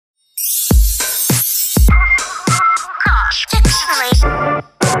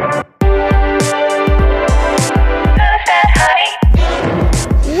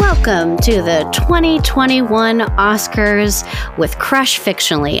Welcome to the 2021 Oscars with Crush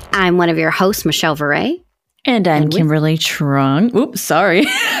Fictionally. I'm one of your hosts, Michelle Varay. And I'm Kimberly Trung. Oops, sorry.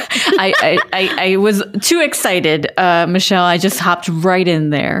 I was too excited, Michelle. I just hopped right in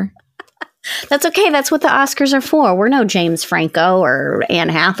there. That's okay. That's what the Oscars are for. We're no James Franco or Anne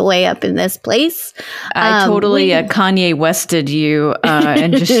Hathaway up in this place. I totally Kanye Wested you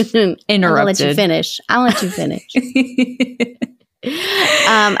and just interrupted. I'll let you finish.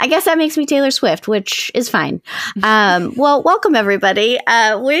 I guess that makes me Taylor Swift, which is fine. Well, welcome everybody.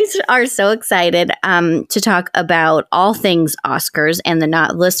 We are so excited to talk about all things Oscars and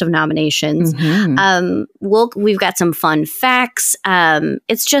the list of nominations. We've got some fun facts.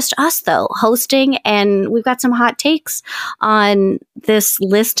 It's just us though hosting, and we've got some hot takes on this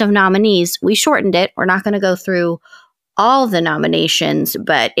list of nominees. We shortened it. We're not going to go through all the nominations,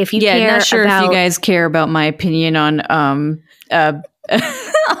 but if you care, not sure if you guys care about my opinion on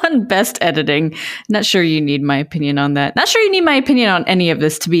on best editing. Not sure you need my opinion on that. Not sure you need my opinion on any of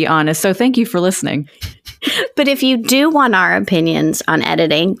this, to be honest. So thank you for listening. But if you do want our opinions on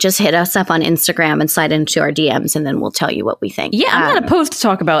editing, just hit us up on Instagram and slide into our DMs, and then we'll tell you what we think. Yeah, I'm not opposed to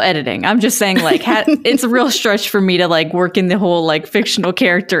talk about editing. I'm just saying, like, it's a real stretch for me to like work in the whole like fictional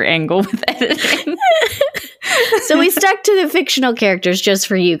character angle with editing. So we stuck to the fictional characters just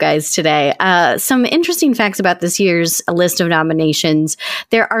for you guys today. Some interesting facts about this year's list of nominations.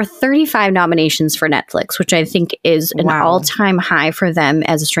 There are 35 nominations for Netflix, which I think is an all-time high for them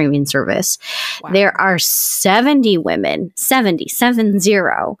as a streaming service. Wow. There are 70 women, 70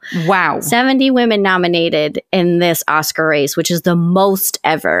 women nominated in this Oscar race, which is the most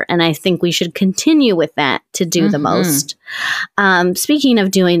ever. And I think we should continue with that to do the most. Speaking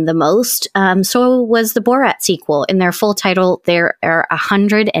of doing the most, so was the Borat sequel. In their full title, there are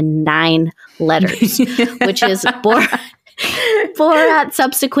 109 letters, which is Borat's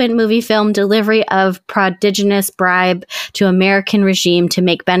subsequent movie film delivery of prodigious bribe to American regime to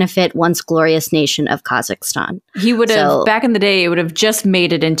make benefit once glorious nation of Kazakhstan. He would have, back in the day, it would have just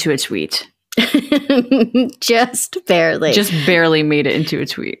made it into a tweet. Just barely. Just barely made it into a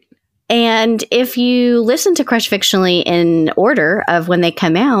tweet. And if you listen to Crush Fictionally in order of when they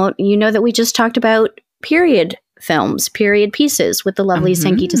come out, you know that we just talked about period films, period pieces with the lovely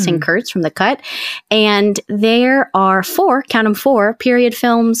Sangeeta Singh Kurtz from The Cut. And there are 4, count them 4, period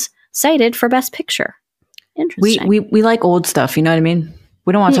films cited for Best Picture. Interesting. We like old stuff, you know what I mean?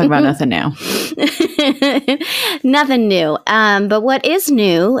 We don't want to talk about nothing now. Nothing new. But what is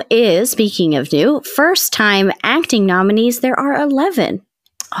new is, speaking of new, first-time acting nominees, there are 11.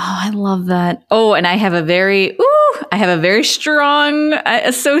 Oh, I love that. Oh, and I have a very very strong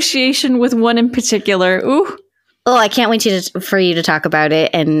association with one in particular. Ooh. Oh, I can't wait for you to talk about it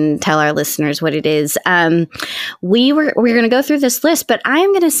and tell our listeners what it is. We're going to go through this list, but I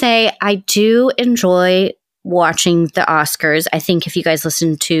am going to say I do enjoy watching the Oscars. I think if you guys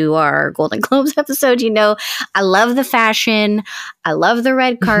listen to our Golden Globes episode, you know I love the fashion. I love the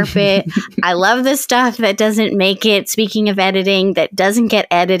red carpet. I love the stuff that doesn't make it, speaking of editing, that doesn't get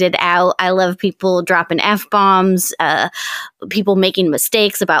edited out. I love people dropping F-bombs, people making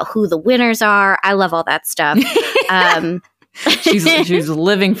mistakes about who the winners are. I love all that stuff. She's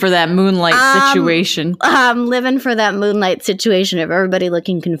living for that moonlight situation. I'm living for that moonlight situation of everybody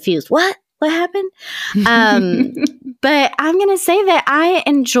looking confused. What happened? But I'm going to say that I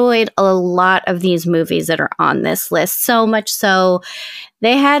enjoyed a lot of these movies that are on this list, so much so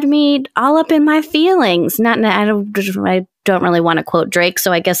they had me all up in my feelings. I don't really want to quote Drake,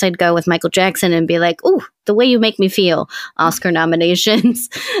 so I guess I'd go with Michael Jackson and be like, ooh, the way you make me feel, Oscar nominations.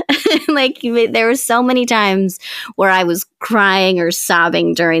 Like, there were so many times where I was crying or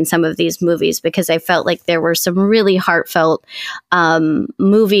sobbing during some of these movies because I felt like there were some really heartfelt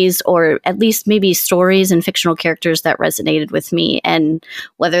movies, or at least maybe stories and fictional characters that resonated with me. And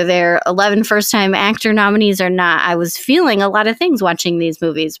whether they're 11 first-time actor nominees or not, I was feeling a lot of things watching these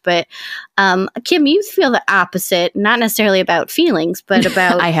movies. But Kim, you feel the opposite, not necessarily about feelings, but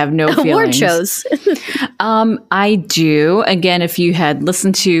about I have no award feelings. shows. I do. Again, if you had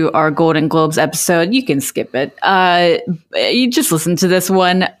listened to our Golden Globes episode, you can skip it. You just listen to this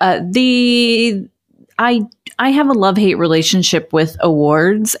one. I have a love-hate relationship with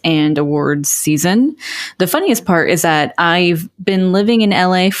awards and awards season. The funniest part is that I've been living in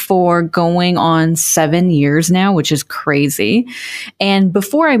LA for going on 7 years now, which is crazy. And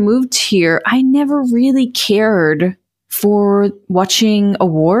before I moved here, I never really cared for watching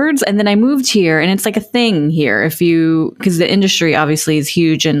awards. And then I moved here, and it's like a thing here because the industry obviously is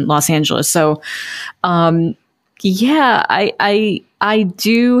huge in Los Angeles. So, yeah, I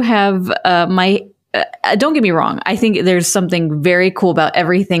do have don't get me wrong. I think there's something very cool about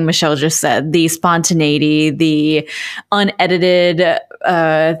everything Michelle just said. The spontaneity, the unedited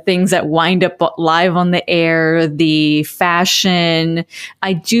things that wind up live on the air, the fashion.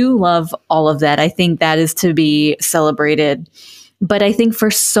 I do love all of that. I think that is to be celebrated. But I think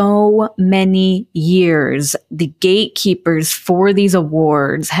for so many years, the gatekeepers for these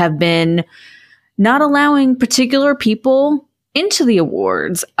awards have been not allowing particular people into the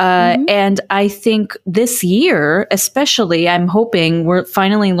awards. And I think this year, especially, I'm hoping we're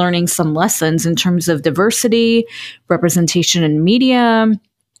finally learning some lessons in terms of diversity, representation in media,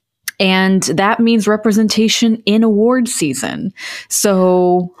 and that means representation in award season.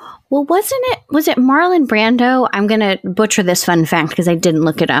 So... Well, was it Marlon Brando? I'm going to butcher this fun fact because I didn't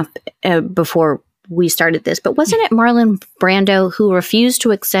look it up before we started this, but wasn't it Marlon Brando who refused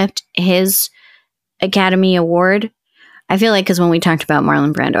to accept his Academy Award? I feel like because when we talked about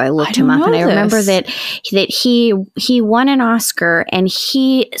Marlon Brando, I looked him up and I remember that he won an Oscar and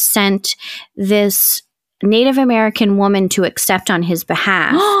he sent this Native American woman to accept on his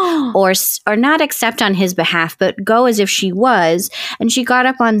behalf or not accept on his behalf, but go as if she was. And she got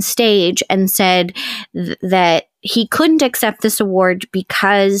up on stage and said that he couldn't accept this award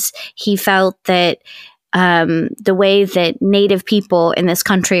because he felt that the way that Native people in this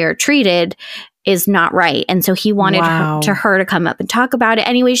country are treated is not right. And so he wanted her to come up and talk about it.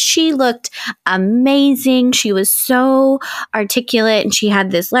 Anyway, she looked amazing. She was so articulate and she had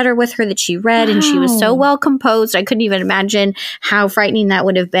this letter with her that she read and she was so well composed. I couldn't even imagine how frightening that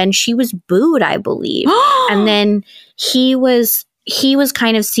would have been. She was booed, I believe. And then he was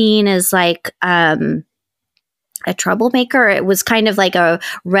kind of seen as like a troublemaker. It was kind of like a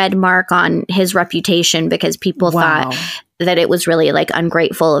red mark on his reputation because people thought that it was really like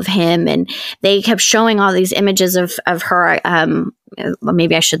ungrateful of him. And they kept showing all these images of her.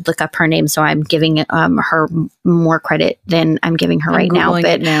 Maybe I should look up her name. So I'm giving her more credit than I'm giving her right now.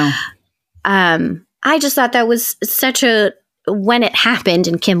 But I just thought that was such when it happened,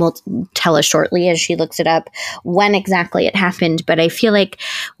 and Kim will tell us shortly as she looks it up when exactly it happened. But I feel like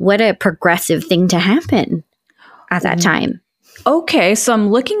what a progressive thing to happen at that time. Okay, so I'm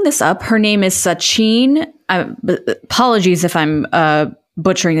looking this up. Her name is Sachin. Apologies if I'm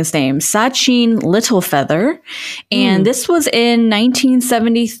butchering his name. Sachin Littlefeather. And this was in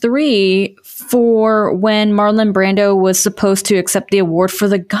 1973 for when Marlon Brando was supposed to accept the award for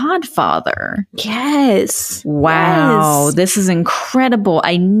The Godfather. Yes. Wow. Yes. This is incredible.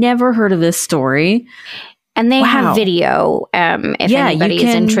 I never heard of this story. And they have video. If anybody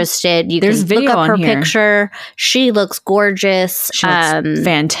is interested, you can look up her picture. She looks gorgeous. She looks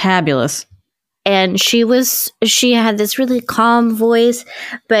fantabulous. And she had this really calm voice,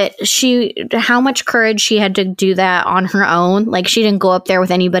 but how much courage she had to do that on her own. Like she didn't go up there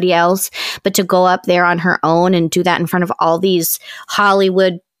with anybody else, but to go up there on her own and do that in front of all these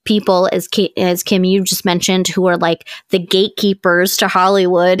Hollywood people, as Kim, you just mentioned, who are like the gatekeepers to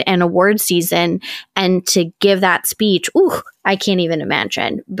Hollywood and award season, and to give that speech, I can't even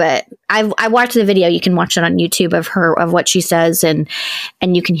imagine. But I watched the video. You can watch it on YouTube of what she says, and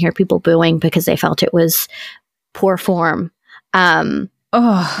you can hear people booing because they felt it was poor form.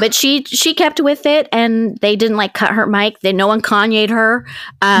 But she kept with it, and they didn't like cut her mic. No one Kanye'd her.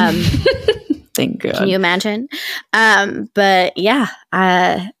 Thank God. Can you imagine? But yeah,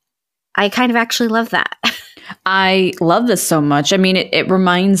 I kind of actually love that. I love this so much. I mean, it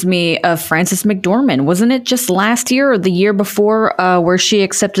reminds me of Frances McDormand. Wasn't it just last year or the year before where she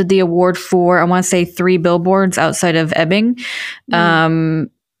accepted the award for, I want to say, 3 billboards outside of Ebbing? And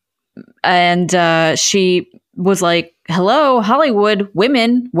she was like, hello, Hollywood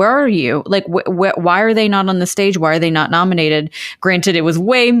women, where are you? Like, why are they not on the stage? Why are they not nominated? Granted, it was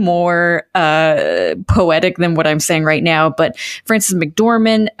way more poetic than what I'm saying right now, but Frances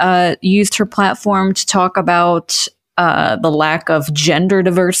McDormand used her platform to talk about the lack of gender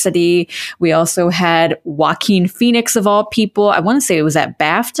diversity. We also had Joaquin Phoenix, of all people. I want to say it was at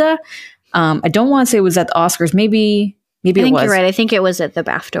BAFTA. I don't want to say it was at the Oscars. Maybe I think you're right. I think it was at the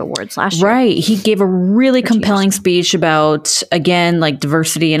BAFTA Awards last year. Right. He gave a really compelling speech about, again, like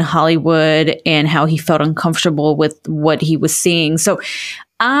diversity in Hollywood and how he felt uncomfortable with what he was seeing. So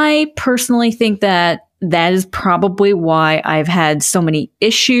I personally think that is probably why I've had so many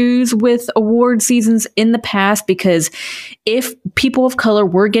issues with award seasons in the past, because if people of color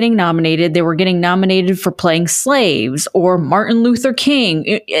were getting nominated, they were getting nominated for playing slaves or Martin Luther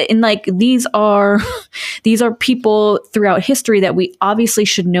King. And like, these are people throughout history that we obviously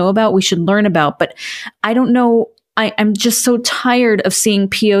should know about, we should learn about. But I don't know. I'm just so tired of seeing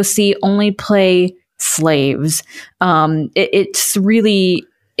POC only play slaves. It's really...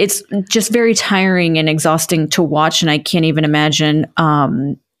 it's just very tiring and exhausting to watch, and I can't even imagine.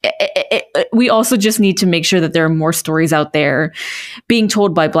 We also just need to make sure that there are more stories out there being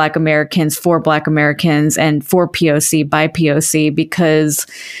told by Black Americans for Black Americans and for POC by POC, because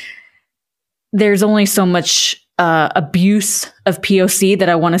there's only so much abuse of POC that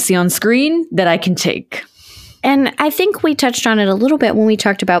I want to see on screen that I can take. And I think we touched on it a little bit when we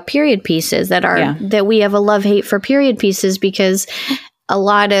talked about period pieces that we have a love-hate for period pieces, because a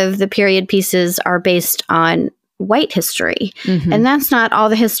lot of the period pieces are based on white history. And that's not all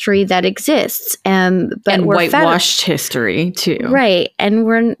the history that exists. But and we're whitewashed history too. Right. And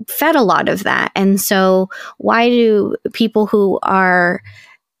we're fed a lot of that. And so why do people who are,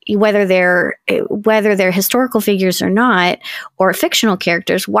 whether they're historical figures or not, or fictional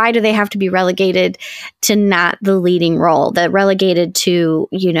characters, why do they have to be relegated to not the leading role? That relegated to,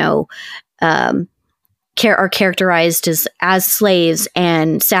 are characterized as slaves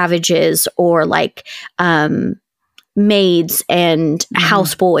and savages, or like maids and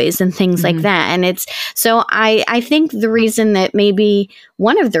houseboys and things like that. And it's so I think the reason that maybe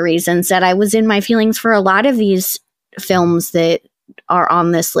one of the reasons that I was in my feelings for a lot of these films that are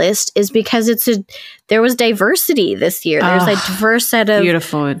on this list is because there was diversity this year. There's a diverse set of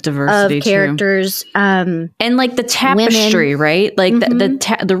beautiful diversity of characters, and like the tapestry, women. Right? Like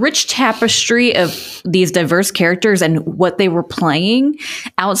the rich tapestry of these diverse characters and what they were playing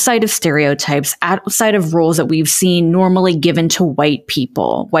outside of stereotypes, outside of roles that we've seen normally given to white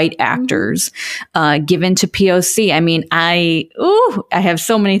people, white actors, given to POC. I mean, I have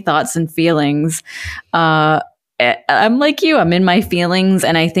so many thoughts and feelings. I'm like you. I'm in my feelings,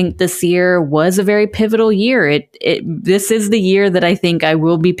 and I think this year was a very pivotal year. This is the year that I think I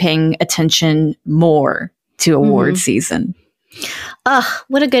will be paying attention more to award season.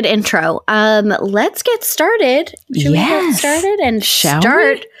 What a good intro. Let's get started. Should we get started and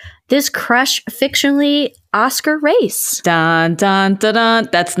start this Crush Fictionally Oscar race? Dun dun dun dun.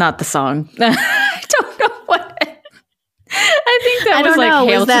 That's not the song. I don't know what. I think that was like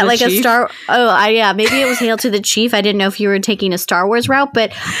Hail to the Chief. A Star? Yeah, maybe it was Hail to the Chief. I didn't know if you were taking a Star Wars route,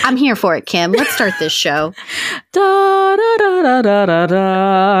 but I'm here for it, Kim. Let's start this show. Da, da, da, da, da, da,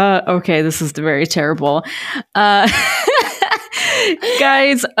 da. Okay, this is very terrible. Guys,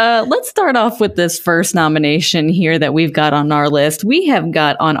 let's start off with this first nomination here that we've got on our list. We have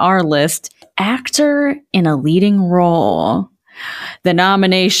got on our list actor in a leading role. The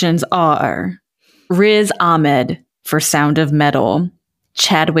nominations are Riz Ahmed for Sound of Metal,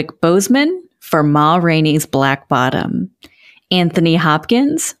 Chadwick Boseman for Ma Rainey's Black Bottom, Anthony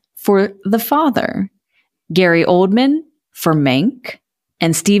Hopkins for The Father, Gary Oldman for Mank,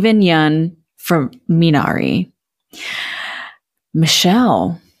 and Steven Yeun for Minari.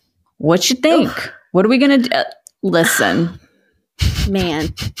 Michelle, what you think? Oof. What are we going to do? Listen.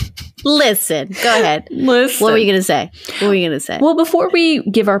 Man. Listen. Go ahead. Listen. What were you going to say? Well, before we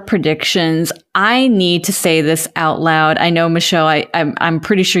give our predictions, I need to say this out loud. I know, Michelle, I'm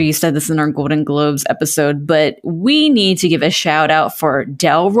pretty sure you said this in our Golden Globes episode, but we need to give a shout out for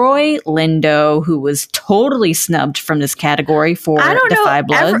Delroy Lindo, who was totally snubbed from this category for The Five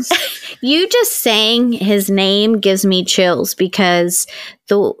Bloods. You just saying his name gives me chills, because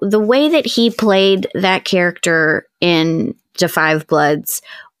the way that he played that character in Da 5 Bloods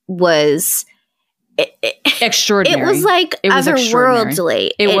was extraordinary. It was like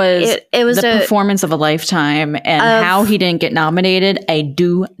otherworldly. It was the performance of a lifetime, and how he didn't get nominated, I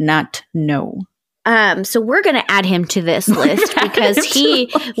do not know. So we're going to add him to this list because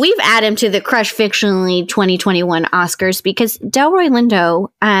we've added him to the Crush Fictionally 2021 Oscars, because Delroy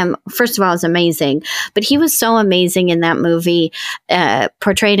Lindo, first of all, is amazing, but he was so amazing in that movie,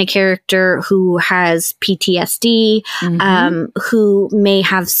 portraying a character who has PTSD, who may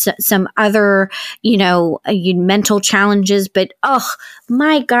have some other, mental challenges, but oh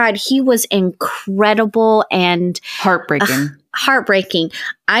my God, he was incredible and heartbreaking.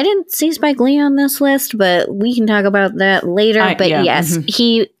 I didn't see Spike Lee on this list, but we can talk about that later. Yes,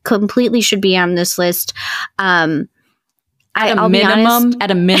 he completely should be on this list. At a minimum,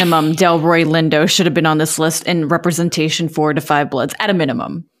 Delroy Lindo should have been on this list in representation for Da 5 Bloods. At a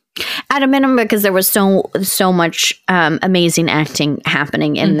minimum, because there was so much amazing acting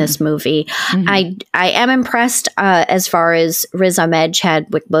happening in this movie. I am impressed as far as Riz Ahmed,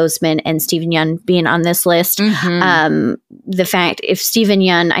 Chadwick Boseman, and Steven Yeun being on this list. The fact, if Steven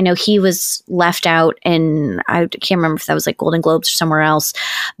Yeun, I know he was left out, and I can't remember if that was like Golden Globes or somewhere else,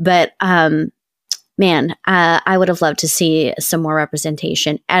 but man, I would have loved to see some more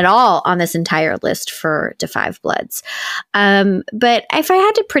representation at all on this entire list for Da 5 Bloods. But if I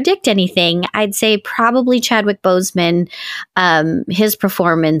had to predict anything, I'd say probably Chadwick Boseman. His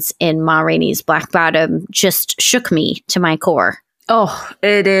performance in Ma Rainey's Black Bottom just shook me to my core. Oh,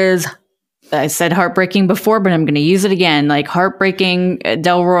 it is. I said heartbreaking before, but I'm going to use it again. Like heartbreaking.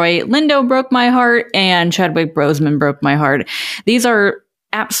 Delroy Lindo broke my heart, and Chadwick Boseman broke my heart. These are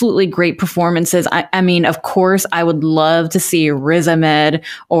absolutely great performances. I mean, of course, I would love to see Riz Ahmed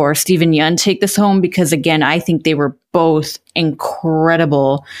or Steven Yeun take this home because, again, I think they were both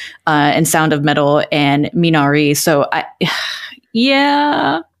incredible in Sound of Metal and Minari. So,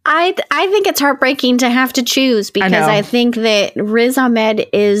 yeah. I think it's heartbreaking to have to choose because I think that Riz Ahmed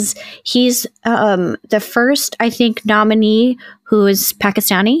he's the first, I think, nominee who is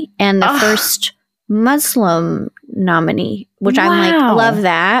Pakistani and the first Muslim nominee, which I'm like, love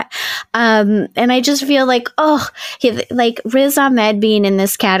that. And I just feel like, like Riz Ahmed being in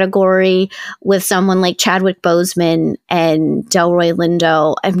this category with someone like Chadwick Boseman and Delroy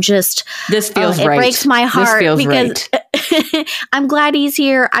Lindo, this feels it right. breaks my heart because right. I'm glad he's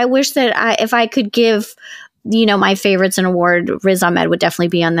here. I wish that if I could give, my favorites an award, Riz Ahmed would definitely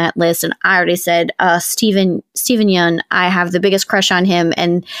be on that list. And I already said, Steven Yeun, I have the biggest crush on him.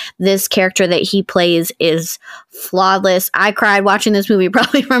 And this character that he plays is flawless. I cried watching this movie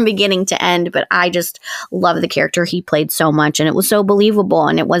probably from beginning to end, but I just love the character he played so much. And it was so believable.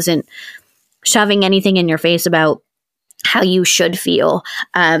 And it wasn't shoving anything in your face about how you should feel.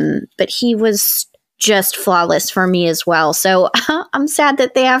 But he was just flawless for me as well. So I'm sad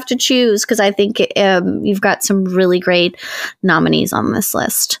that they have to choose because I think you've got some really great nominees on this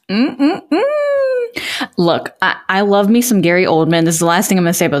list. Look, I love me some Gary Oldman. This is the last thing I'm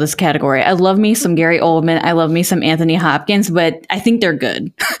going to say about this category. I love me some Gary Oldman. I love me some Anthony Hopkins, but I think they're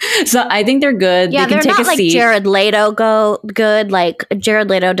good. So I think they're good. Yeah, they can they're take not a like seat. Jared Leto good. Like Jared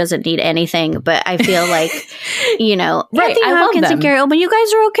Leto doesn't need anything, but I feel like, Right, Anthony I love Hopkins them. and Gary Oldman, you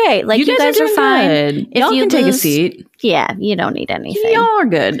guys are okay. Like you guys are doing fine. Good. If Y'all you can take a lose- seat. Yeah, you don't need anything. Y'all are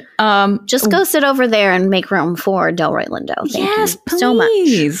good. Just go sit over there and make room for Delroy Lindo. Thank yes, you so much.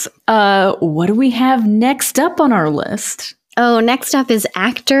 please. What do we have next up on our list? Oh, next up is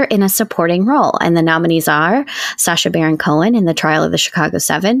actor in a supporting role. And the nominees are Sacha Baron Cohen in The Trial of the Chicago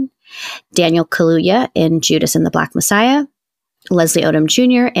 7, Daniel Kaluuya in Judas and the Black Messiah, Leslie Odom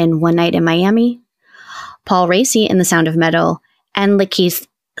Jr. in One Night in Miami, Paul Raci in The Sound of Metal, and Lakeith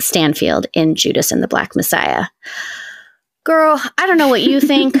Stanfield in Judas and the Black Messiah. Girl, I don't know what you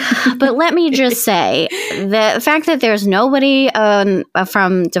think, but let me just say the fact that there's nobody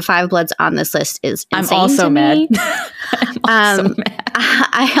from Da 5 Bloods on this list is insane. I'm also to mad. me. I'm also mad.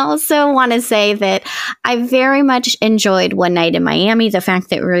 I also want to say that I very much enjoyed One Night in Miami. The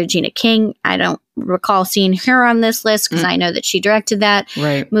fact that Regina King, I don't recall seeing her on this list because I know that she directed that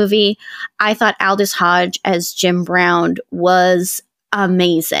movie. I thought Aldous Hodge as Jim Brown was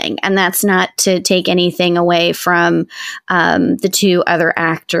amazing. And that's not to take anything away from the two other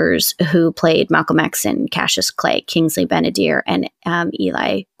actors who played Malcolm X and Cassius Clay, Kingsley Ben-Adir and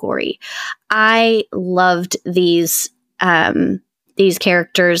Eli Gorey. I loved these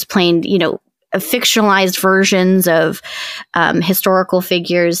characters playing, fictionalized versions of historical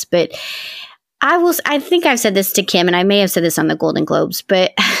figures. But I think I've said this to Kim, and I may have said this on the Golden Globes,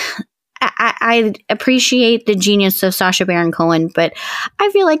 but I appreciate the genius of Sacha Baron Cohen, but I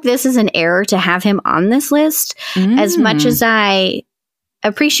feel like this is an error to have him on this list. As much as I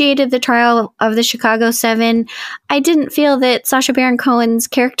appreciated The Trial of the Chicago 7, I didn't feel that Sacha Baron Cohen's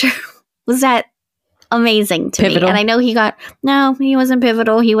character was that amazing to pivotal. Me. And I know he wasn't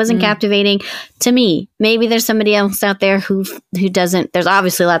pivotal. He wasn't captivating to me. Maybe there's somebody else out there who doesn't. There's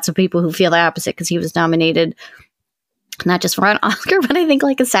obviously lots of people who feel the opposite because he was nominated not just for an Oscar, but I think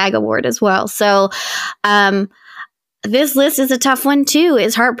like a SAG award as well. So this list is a tough one too.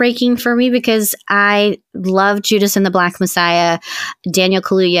 It's heartbreaking for me because I love Judas and the Black Messiah, Daniel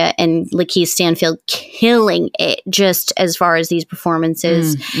Kaluuya and Lakeith Stanfield killing it just as far as these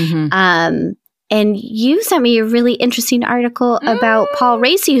performances. And you sent me a really interesting article about Paul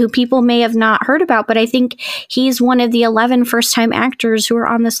Raci, who people may have not heard about, but I think he's one of the 11 first-time actors who are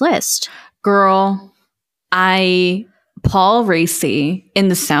on this list. Girl, Paul Raci in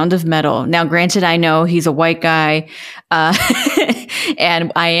The Sound of Metal. Now, granted, I know he's a white guy,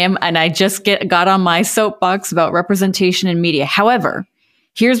 and I just got on my soapbox about representation in media. However,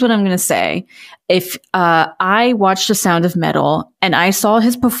 here's what I'm going to say. If I watched The Sound of Metal and I saw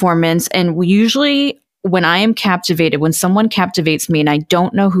his performance, and usually when I am captivated, when someone captivates me and I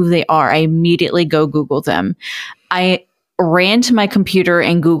don't know who they are, I immediately go Google them. ran to my computer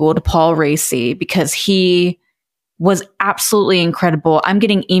and Googled Paul Raci because he was absolutely incredible. I'm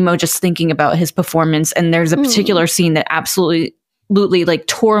getting emo just thinking about his performance. And there's a particular scene that absolutely like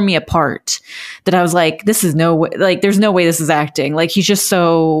tore me apart, that I was like, this is no way, like, there's no way this is acting. Like, he's just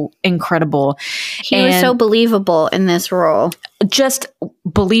so incredible. He was so believable in this role. Just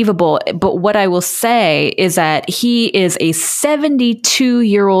believable. But what I will say is that he is a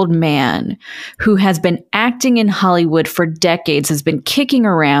 72-year-old man who has been acting in Hollywood for decades, has been kicking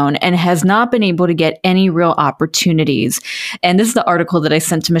around, and has not been able to get any real opportunities. And this is the article that I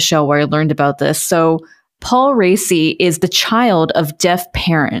sent to Michelle where I learned about this. So Paul Raci is the child of deaf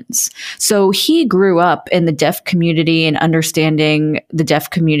parents. So he grew up in the deaf community and understanding the deaf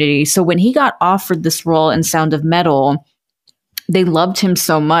community. So when he got offered this role in Sound of Metal, they loved him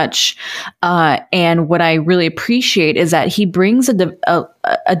so much. And what I really appreciate is that he brings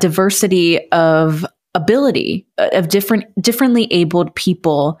a diversity of ability, of differently abled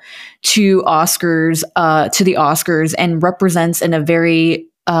people to Oscars, to the Oscars, and represents in a very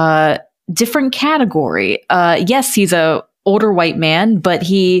different category. Yes, he's a older white man, but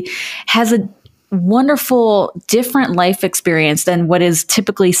he has a wonderful, different life experience than what is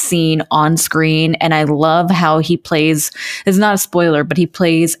typically seen on screen. And I love how he plays, it's not a spoiler, but he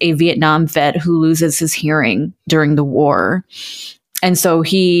plays a Vietnam vet who loses his hearing during the war. And so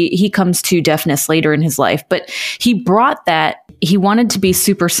he comes to deafness later in his life, but he brought that. He wanted to be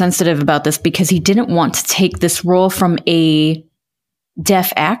super sensitive about this because he didn't want to take this role from a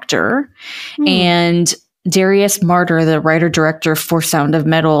deaf actor. And Darius Marder, the writer-director for Sound of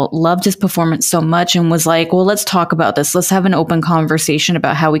Metal, loved his performance so much and was like, well, let's talk about this. Let's have an open conversation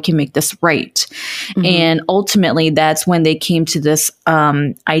about how we can make this right. And ultimately, that's when they came to this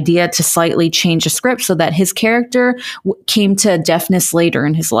idea to slightly change the script so that his character came to deafness later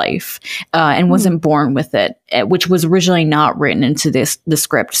in his life and wasn't born with it, which was originally not written into the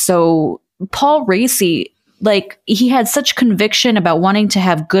script. So Paul Raci, like, he had such conviction about wanting to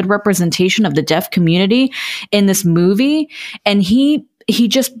have good representation of the deaf community in this movie. And he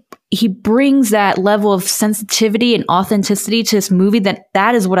brings that level of sensitivity and authenticity to this movie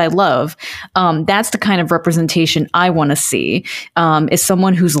that is what I love. That's the kind of representation I want to see, is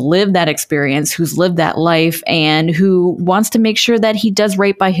someone who's lived that experience, who's lived that life, and who wants to make sure that he does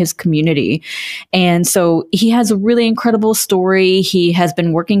right by his community. And so he has a really incredible story. He has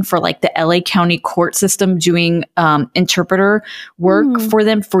been working for like the LA County court system doing interpreter work for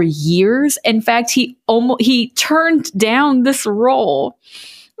them for years. In fact, he turned down this role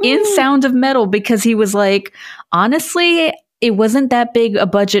in Sound of Metal because he was like, honestly, it wasn't that big a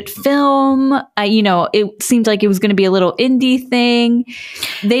budget film. It seemed like it was going to be a little indie thing.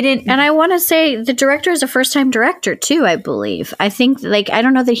 They didn't. And I want to say the director is a first-time director too, I believe. I think, like, I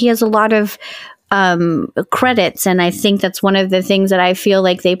don't know that he has a lot of credits. And I think that's one of the things that I feel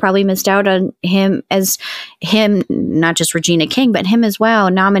like they probably missed out on him, not just Regina King, but him as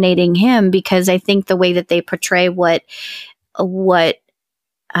well, nominating him, because I think the way that they portray what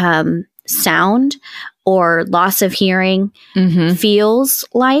sound or loss of hearing feels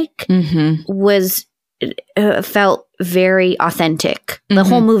like was felt very authentic. The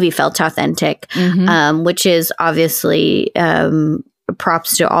whole movie felt authentic, which is obviously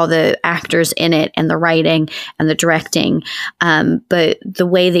props to all the actors in it and the writing and the directing. But the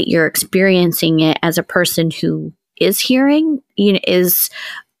way that you're experiencing it as a person who is hearing,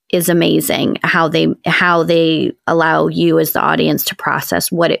 is amazing. How they allow you as the audience to process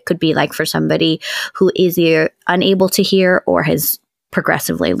what it could be like for somebody who is either unable to hear or is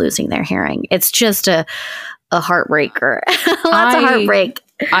progressively losing their hearing. It's just a heartbreaker. Lots of heartbreak.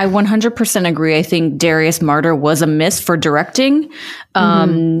 I 100% agree. I think Darius Marder was a miss for directing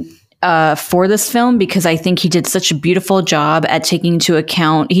for this film, because I think he did such a beautiful job at taking into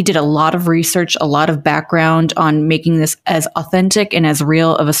account. He did a lot of research, a lot of background on making this as authentic and as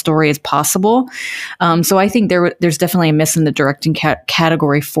real of a story as possible. So I think there's definitely a miss in the directing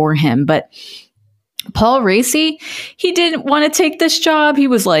category for him. But Paul Raci, he didn't want to take this job. He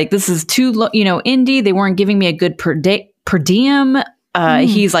was like, this is too low, indie. They weren't giving me a good per diem.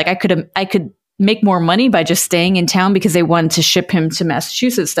 He's like, I could make more money by just staying in town, because they wanted to ship him to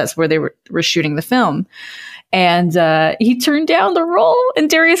Massachusetts. That's where they were shooting the film. And he turned down the role. And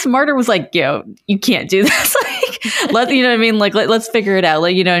Darius Marder was like, yo, you can't do this. Like, you know what I mean? Like, let's figure it out.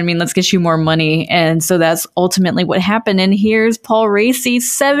 Like, you know what I mean? Let's get you more money. And so that's ultimately what happened. And here's Paul Raci,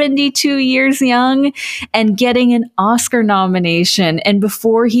 72 years young and getting an Oscar nomination. And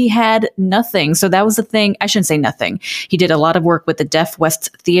before he had nothing. So that was the thing. I shouldn't say nothing. He did a lot of work with the Deaf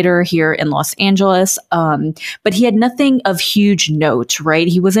West Theater here in Los Angeles. But he had nothing of huge note, right?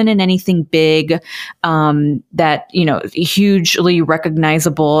 He wasn't in anything big, that, you know, hugely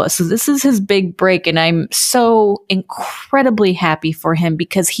recognizable. So this is his big break. And I'm so incredibly happy for him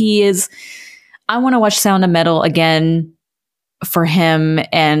because I want to watch Sound of Metal again for him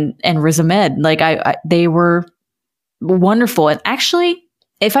and Riz Ahmed. Like they were wonderful. And actually,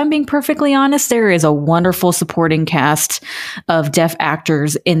 if I'm being perfectly honest, there is a wonderful supporting cast of deaf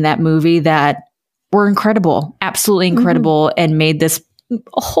actors in that movie that were incredible, absolutely incredible, and made this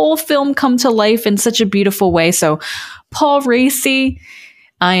whole film come to life in such a beautiful way. So, Paul Raci,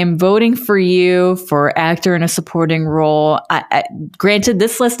 I am voting for you for actor in a supporting role. Granted,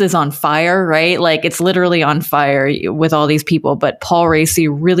 this list is on fire, right? Like it's literally on fire with all these people, but Paul Raci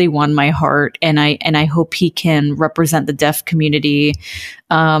really won my heart, and I hope he can represent the deaf community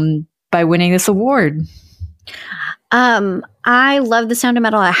by winning this award. I love The Sound of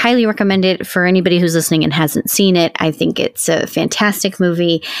Metal. I highly recommend it for anybody who's listening and hasn't seen it. I think it's a fantastic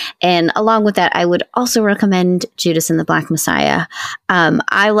movie. And along with that, I would also recommend Judas and the Black Messiah.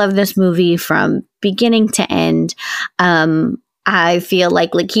 I love this movie from beginning to end. I feel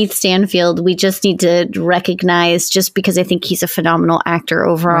like Lakeith Stanfield, we just need to recognize, just because I think he's a phenomenal actor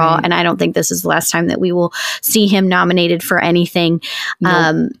overall. Right. And I don't think this is the last time that we will see him nominated for anything.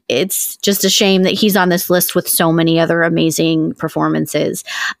 Nope. It's just a shame that he's on this list with so many other amazing performances.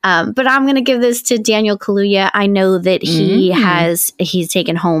 But I'm going to give this to Daniel Kaluuya. I know that he's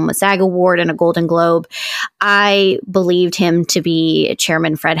taken home a SAG Award and a Golden Globe. I believed him to be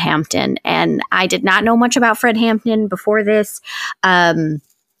Chairman Fred Hampton, and I did not know much about Fred Hampton before this.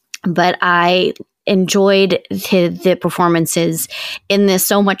 But I enjoyed the performances in this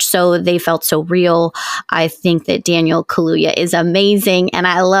so much so they felt so real. I think that Daniel Kaluuya is amazing, and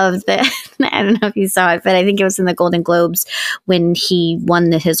I love that. I don't know if you saw it, but I think it was in the Golden Globes when he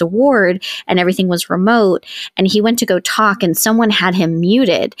won his award and everything was remote, and he went to go talk and someone had him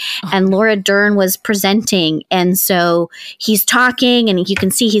muted, and Laura Dern was presenting, and so he's talking and you can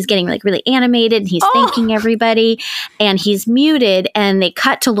see he's getting like really animated and he's thanking everybody, and he's muted, and they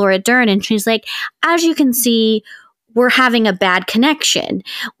cut to Laura Dern and she's like, as you can see, we're having a bad connection,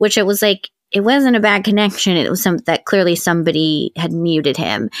 which it was like, it wasn't a bad connection. It was that clearly somebody had muted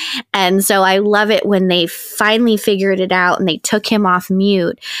him. And so I love it when they finally figured it out and they took him off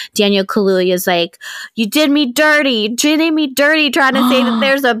mute. Daniel Kaluuya is like, you did me dirty. You did me dirty trying to say that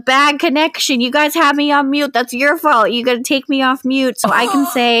there's a bad connection. You guys have me on mute. That's your fault. You got to take me off mute so I can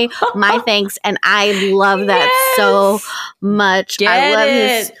say my thanks. And I love that so much.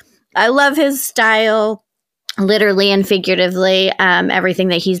 I love his style, literally and figuratively, everything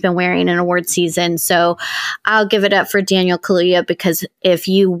that he's been wearing in award season. So I'll give it up for Daniel Kaluuya, because if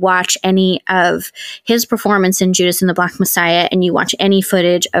you watch any of his performance in Judas and the Black Messiah and you watch any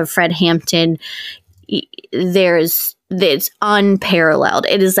footage of Fred Hampton, it's unparalleled.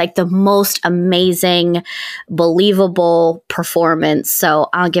 It is like the most amazing, believable performance. So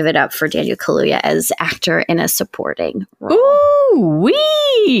I'll give it up for Daniel Kaluuya as actor in a supporting role. Ooh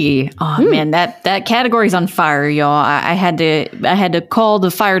wee! Oh man, that category's on fire, y'all. I had to call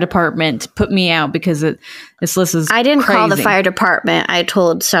the fire department to put me out because this list is I didn't crazy. Call the fire department. I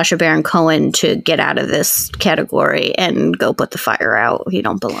told Sacha Baron Cohen to get out of this category and go put the fire out. He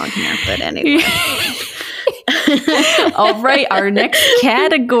don't belong here. But anyway. All right, our next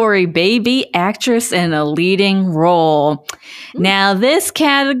category, baby, actress in a leading role. Now, this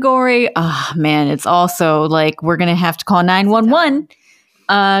category, oh man, it's also like we're gonna have to call 911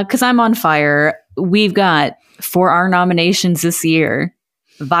 because I'm on fire. We've got, for our nominations this year,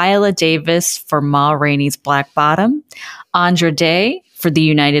 Viola Davis for Ma Rainey's Black Bottom, Andra Day for The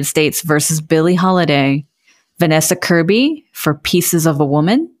United States versus Billie Holiday, Vanessa Kirby for Pieces of a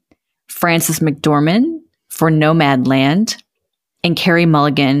Woman, Frances McDormand for Nomadland, and Carey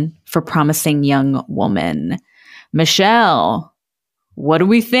Mulligan for Promising Young Woman. Michelle, what do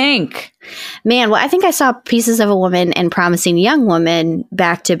we think? Man, well, I think I saw Pieces of a Woman and Promising Young Woman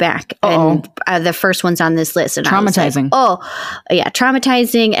back to back. And the first one's on this list. And traumatizing. I was like, yeah,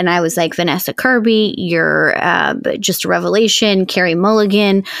 traumatizing. And I was like, Vanessa Kirby, you're just a revelation. Carey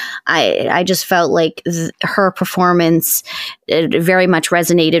Mulligan. I just felt like her performance very much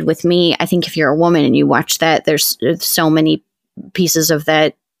resonated with me. I think if you're a woman and you watch that, there's so many pieces of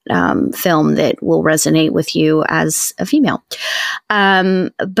that film that will resonate with you as a female.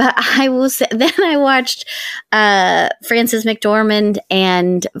 But then I watched Frances McDormand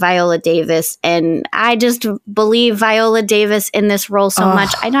and Viola Davis, and I just believe Viola Davis in this role so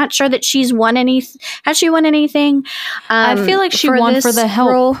much. I'm not sure that she's won has she won anything? I feel like she won for The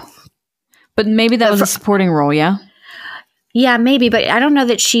Help, role. But maybe that was a supporting role, yeah? Yeah, maybe, but I don't know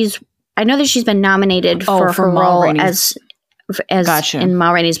that I know that she's been nominated for her role as gotcha. In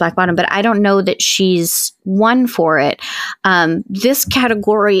Ma Rainey's Black Bottom, but I don't know that she's won for it. This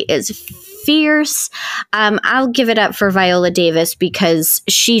category is fierce. I'll give it up for Viola Davis because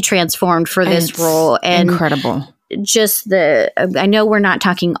she transformed for this role. And incredible. I know we're not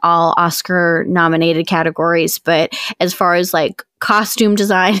talking all Oscar nominated categories, but as far as like costume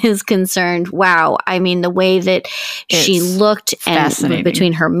design is concerned, wow. I mean, the way that she looked and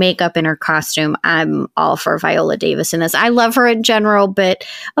between her makeup and her costume, I'm all for Viola Davis in this. I love her in general, but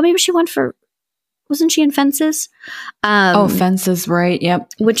maybe she won wasn't she in Fences? Fences, right. Yep.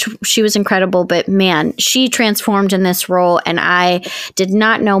 Which she was incredible, but man, she transformed in this role. And I did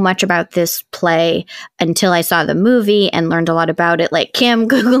not know much about this play until I saw the movie and learned a lot about it. Like Kim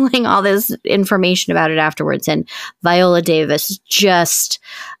Googling all this information about it afterwards. And Viola Davis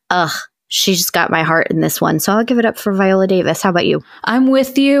she just got my heart in this one. So I'll give it up for Viola Davis. How about you? I'm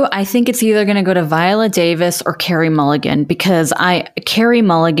with you. I think it's either going to go to Viola Davis or Carey Mulligan because Carey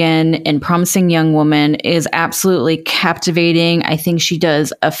Mulligan in Promising Young Woman is absolutely captivating. I think she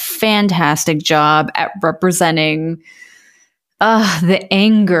does a fantastic job at representing the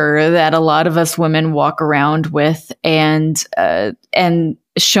anger that a lot of us women walk around with and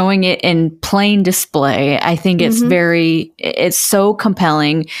showing it in plain display. I think it's so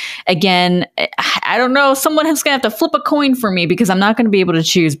compelling. Again, I don't know, someone is going to have to flip a coin for me because I'm not going to be able to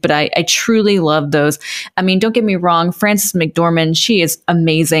choose, but I truly love those. I mean, don't get me wrong, Frances McDormand, she is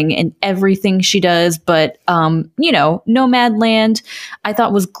amazing in everything she does, but, Nomadland I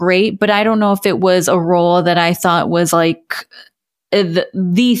thought was great, but I don't know if it was a role that I thought was like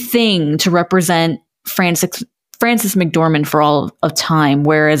the thing to represent Frances McDormand for all of time.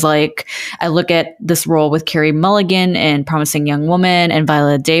 Whereas like I look at this role with Carey Mulligan and Promising Young Woman and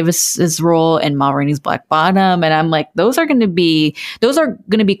Viola Davis's role in Ma Rainey's Black Bottom. And I'm like, those are going to be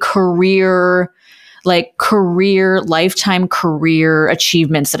lifetime career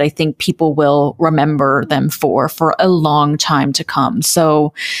achievements that I think people will remember them for a long time to come.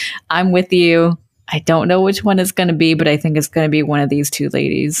 So I'm with you. I don't know which one it's going to be, but I think it's going to be one of these two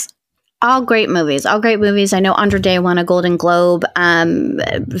ladies. All great movies. I know Andra Day won a Golden Globe.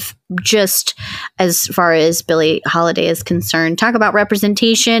 Just as far as Billie Holiday is concerned, talk about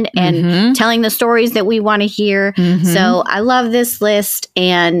representation and telling the stories that we want to hear. So I love this list,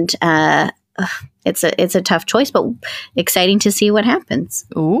 and it's a tough choice, but exciting to see what happens.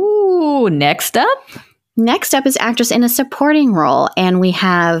 Ooh, next up. Next up is actress in a supporting role, and we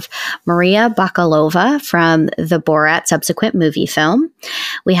have Maria Bakalova from the Borat subsequent movie film.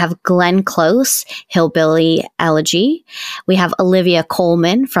 We have Glenn Close, Hillbilly Elegy. We have Olivia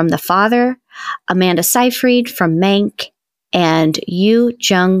Colman from The Father, Amanda Seyfried from Mank, and Yoo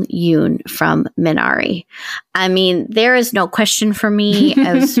Jung-yoon from Minari. I mean, there is no question for me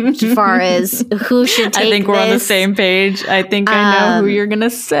as far as who should take this. I think we're on the same page. I think I know who you're going to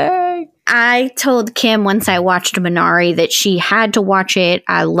say. I told Kim once I watched Minari that she had to watch it.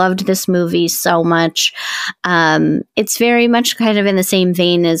 I loved this movie so much. It's very much kind of in the same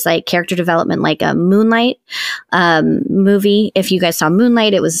vein as like character development, like a Moonlight movie. If you guys saw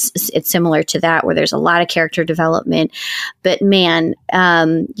Moonlight, it's similar to that, where there's a lot of character development. But man,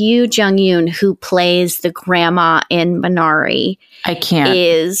 Yoo Jung-yoon, who plays the grandma in Minari, I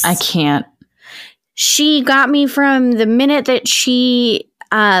can't. She got me from the minute that she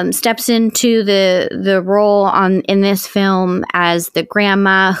steps into the role in this film as the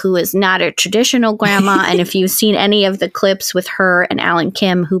grandma, who is not a traditional grandma. And if you've seen any of the clips with her and Alan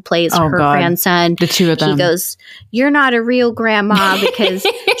Kim, who plays her grandson, the two of them, he goes, "You're not a real grandma," because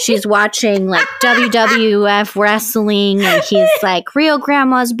she's watching like WWF wrestling, and he's like, "Real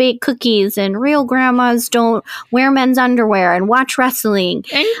grandmas bake cookies, and real grandmas don't wear men's underwear and watch wrestling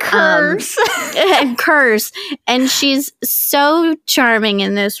and curse and curse." And she's so charming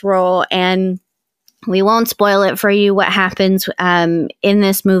in this role, and we won't spoil it for you what happens in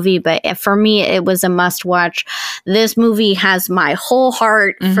this movie, but for me it was a must watch. This movie has my whole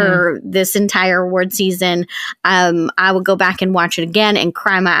heart for this entire award season. I would go back and watch it again and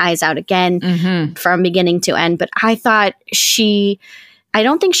cry my eyes out again from beginning to end. But I thought I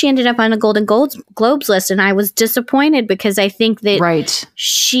don't think she ended up on a Golden Globes list, and I was disappointed because I think that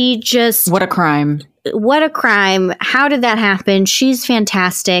she just... What a crime. what a crime. How did that happen? She's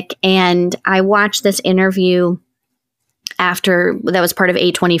fantastic. And I watched this interview after that was part of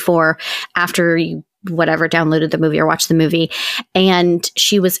A24 after you whatever downloaded the movie or watched the movie. And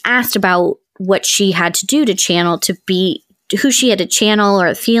she was asked about what she had to do to channel to be who she had to channel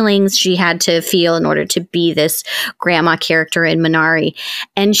or feelings she had to feel in order to be this grandma character in Minari.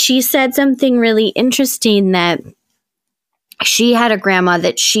 And she said something really interesting that she had a grandma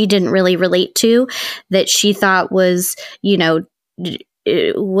that she didn't really relate to, that she thought was, you know,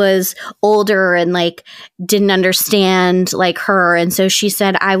 was older and like didn't understand like her. And so she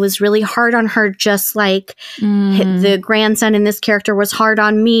said, I was really hard on her, just like the grandson in this character was hard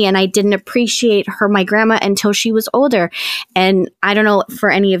on me. And I didn't appreciate her, my grandma, until she was older. And I don't know for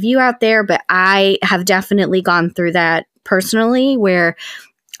any of you out there, but I have definitely gone through that personally, where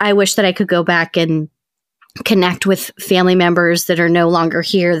I wish that I could go back and connect with family members that are no longer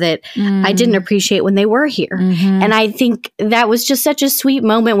here that I didn't appreciate when they were here. And I think that was just such a sweet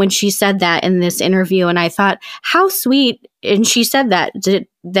moment when she said that in this interview. And I thought, how sweet. And she said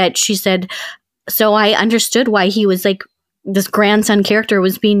that she said, so I understood why he was like, this grandson character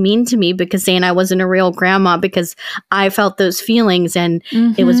was being mean to me because saying I wasn't a real grandma, because I felt those feelings and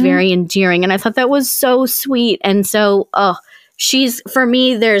it was very endearing. And I thought that was so sweet. And so, for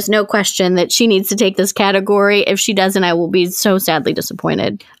me, there's no question that she needs to take this category. If she doesn't, I will be so sadly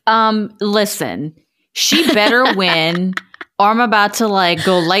disappointed. Listen, she better win, or I'm about to like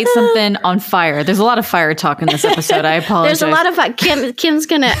go light something on fire. There's a lot of fire talk in this episode. I apologize. There's a lot of Kim's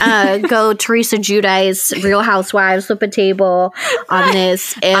gonna go Teresa Giudice, Real Housewives, flip a table on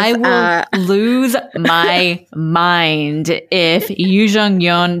this. I will lose my mind if Yoo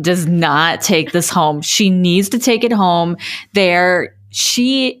Jung-yeon does not take this home. She needs to take it home.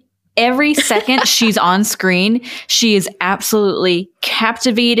 Every second she's on screen, she is absolutely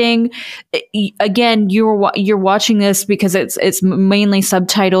captivating. Again, you're watching this because it's mainly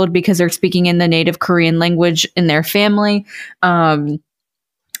subtitled because they're speaking in the native Korean language in their family. But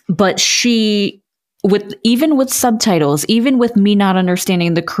even with subtitles, even with me not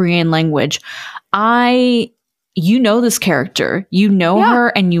understanding the Korean language, you know this character, you know her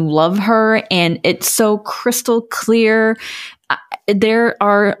and you love her, and it's so crystal clear. There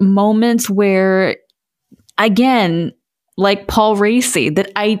are moments where, again, like Paul Raci,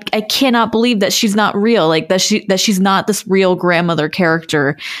 that I cannot believe that she's not real, like that she's not this real grandmother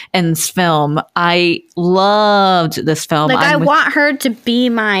character in this film. I loved this film. Like I want her to be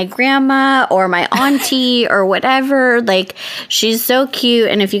my grandma or my auntie or whatever. Like she's so cute.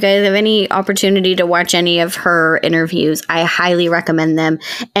 And if you guys have any opportunity to watch any of her interviews, I highly recommend them.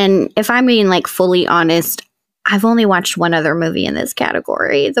 And if I'm being like fully honest, I've only watched one other movie in this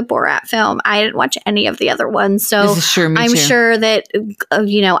category, the Borat film. I didn't watch any of the other ones. So this is true, I'm sure that,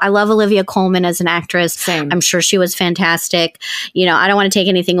 I love Olivia Colman as an actress. Same. I'm sure she was fantastic. I don't want to take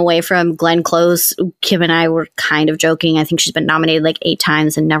anything away from Glenn Close. Kim and I were kind of joking. I think she's been nominated like 8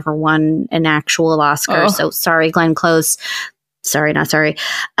 times and never won an actual Oscar. So sorry, Glenn Close. Sorry, not sorry.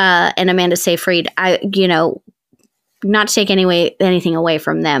 And Amanda Seyfried. Not to take anything away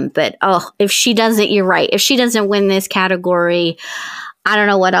from them, but if she doesn't, you're right. If she doesn't win this category, I don't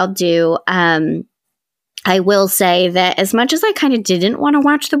know what I'll do. I will say that as much as I kind of didn't want to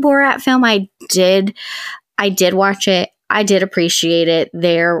watch the Borat film, I did watch it. I did appreciate it.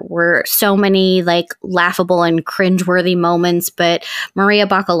 There were so many like laughable and cringeworthy moments, but Maria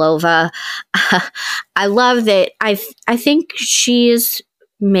Bakalova, I love that. I think she is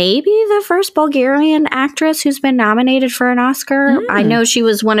maybe the first Bulgarian actress who's been nominated for an Oscar. I know she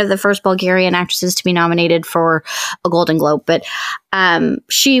was one of the first Bulgarian actresses to be nominated for a Golden Globe, but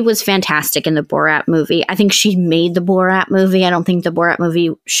she was fantastic in the Borat movie. I think she made the Borat movie. I don't think the Borat movie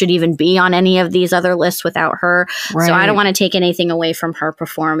should even be on any of these other lists without her. Right. So I don't want to take anything away from her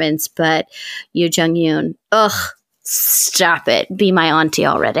performance, but Yoo Jung-yeon, stop it. Be my auntie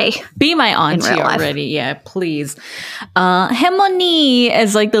already. Be my auntie already. Yeah, please. Hemoni,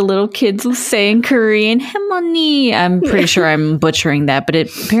 as like the little kids will say in Korean. Hemoni. I'm pretty sure I'm butchering that, but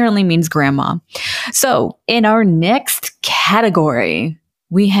it apparently means grandma. So in our next category,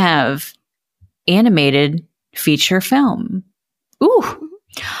 we have animated feature film. Ooh.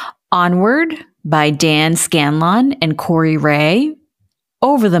 Onward by Dan Scanlon and Corey Ray.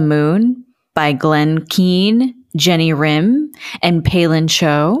 Over the Moon by Glenn Keane, Jenny Rim, and Palin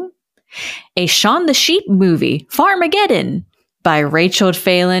Cho. A Shaun the Sheep movie, Farmageddon, by Rachel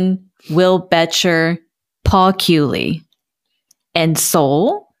Phelan, Will Betcher, Paul Cooley. And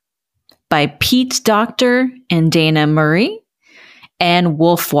Soul, by Pete Docter and Dana Murray. And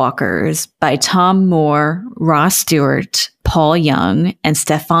Wolfwalkers, by Tom Moore, Ross Stewart, Paul Young and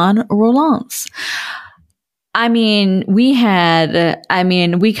Stéphane Rollands. I mean, we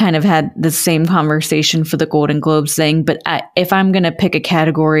kind of had the same conversation for the Golden Globes thing, but if I'm going to pick a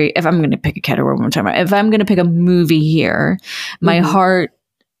category, if I'm going to pick a movie here, my heart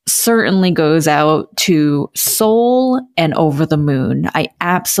certainly goes out to Soul and Over the Moon. I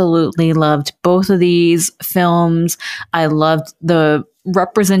absolutely loved both of these films. I loved the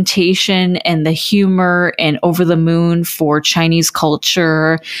representation and the humor and Over the Moon for Chinese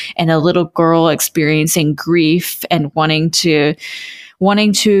culture and a little girl experiencing grief and wanting to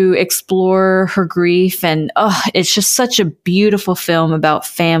explore her grief. And it's just such a beautiful film about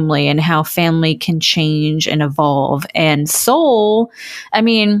family and how family can change and evolve. And Soul, I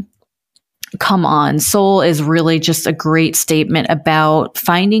mean, come on, Soul is really just a great statement about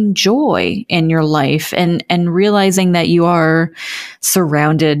finding joy in your life and realizing that you are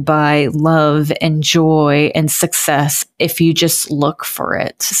surrounded by love and joy and success if you just look for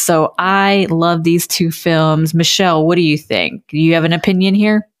it. So I love these two films. Michelle, what do you think? Do you have an opinion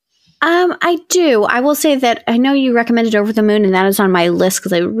here? I do. I will say that I know you recommended Over the Moon, and that is on my list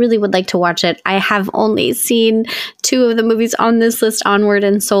because I really would like to watch it. I have only seen 2 of the movies on this list, Onward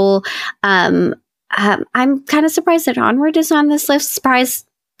and Soul. I'm kind of surprised that Onward is on this list. Surprised,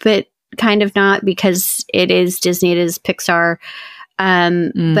 but kind of not, because it is Disney, it is Pixar.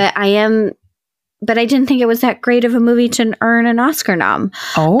 But I didn't think it was that great of a movie to earn an Oscar nom.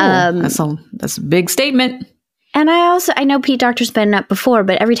 Oh, that's a big statement. And I know Pete Docter's been up before,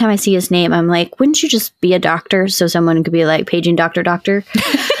 but every time I see his name, I'm like, wouldn't you just be a doctor so someone could be like paging Doctor?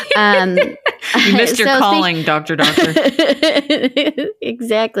 You missed your calling, Doctor.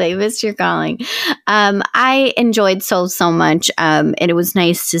 Exactly. Missed your calling. I enjoyed Soul so much. And it was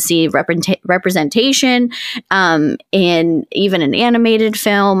nice to see representation in even an animated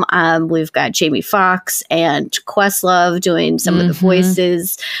film. We've got Jamie Foxx and Questlove doing some of the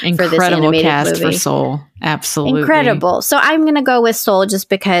voices for this animated cast movie. For Soul. Absolutely. Incredible. So I'm going to go with Soul just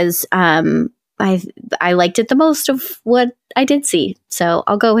because I liked it the most of what I did see. So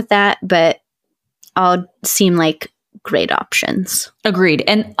I'll go with that, but all seem like great options. Agreed.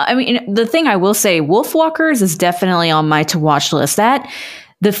 And I mean, the thing I will say, Wolfwalkers is definitely on my to-watch list.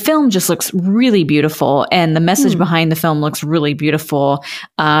 The film just looks really beautiful, and the message behind the film looks really beautiful.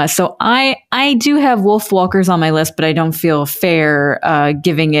 So I do have Wolfwalkers on my list, but I don't feel fair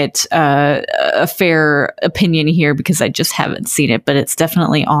giving it a fair opinion here because I just haven't seen it, but it's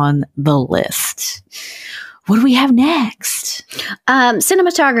definitely on the list. What do we have next?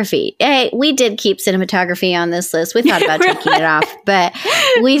 Cinematography. Hey, we did keep cinematography on this list. We thought about taking it off, but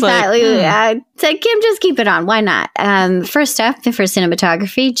we thought said, Kim, just keep it on. Why not? First up, for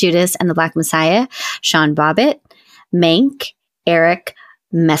cinematography, Judas and the Black Messiah, Sean Bobbitt, Mank, Eric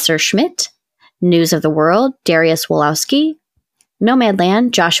Messerschmidt, News of the World, Darius Wolowski,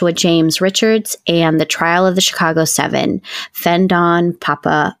 Nomadland, Joshua James Richards, and The Trial of the Chicago 7, Fendon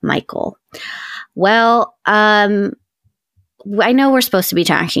Papa Michael. Well, I know we're supposed to be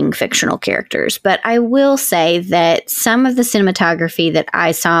talking fictional characters, but I will say that some of the cinematography that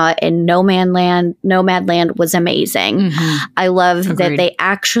I saw in Nomadland was amazing. I love that they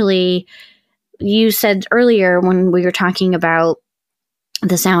actually, you said earlier when we were talking about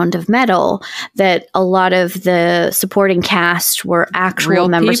The Sound of Metal, that a lot of the supporting cast were actual real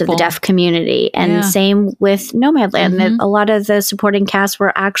members of the deaf community. And same with Nomadland, that a lot of the supporting cast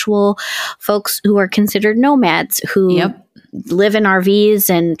were actual folks who are considered nomads, who live in RVs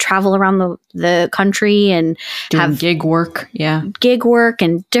and travel around the country and have gig work. And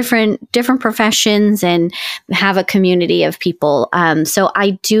different professions, and have a community of people. So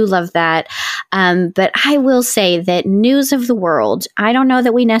I do love that. But I will say that News of the World, I don't know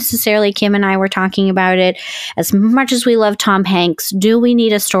that we necessarily, Kim and I were talking about it, as much as we love Tom Hanks, do we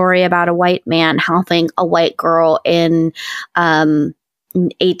need a story about a white man helping a white girl in the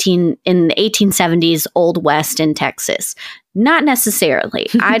 1870s Old West in Texas? Not necessarily.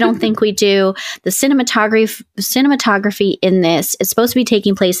 I don't think we do. The cinematography in this is supposed to be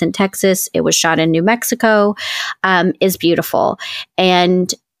taking place in Texas. It was shot in New Mexico, is beautiful.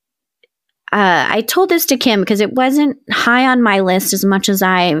 And I told this to Kim because it wasn't high on my list as much as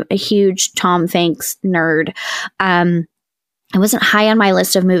I'm a huge Tom Hanks nerd. It wasn't high on my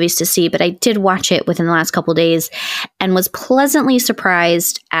list of movies to see, but I did watch it within the last couple of days and was pleasantly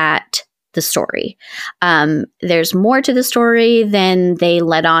surprised at the story. There's more to the story than they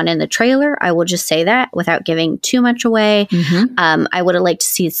let on in the trailer. I will just say that without giving too much away. I would have liked to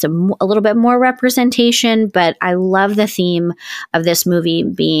see a little bit more representation, but I love the theme of this movie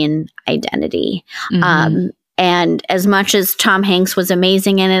being identity. And as much as Tom Hanks was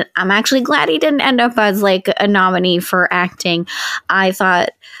amazing in it, I'm actually glad he didn't end up as like a nominee for acting. I thought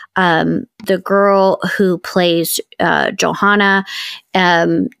the girl who plays Johanna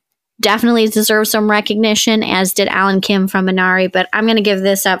definitely deserves some recognition, as did Alan Kim from Minari. But I'm going to give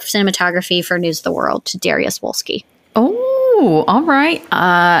this up, cinematography for News of the World, to Dariusz Wolski. Oh, all right.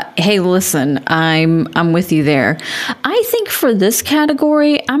 Hey, listen, I'm with you there. I think for this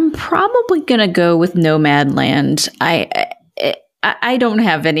category, I'm probably gonna go with Nomadland. I don't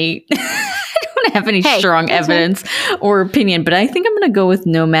have any. I don't have any strong evidence or opinion, but I think I'm gonna go with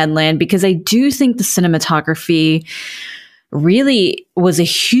Nomadland because I do think the cinematography really was a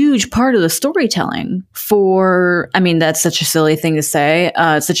huge part of the storytelling that's such a silly thing to say,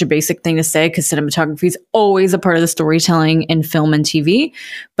 such a basic thing to say, because cinematography is always a part of the storytelling in film and TV.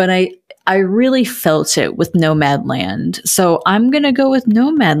 But I really felt it with Nomadland. So I'm going to go with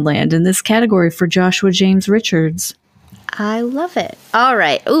Nomadland in this category for Joshua James Richards. I love it. All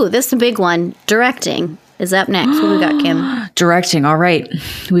right. Ooh, this is a big one. Directing is up next. What do we got, Kim? Directing. All right.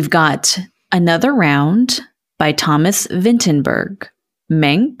 We've got Another Round by Thomas Vinterberg,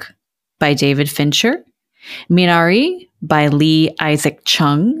 Mank by David Fincher, Minari by Lee Isaac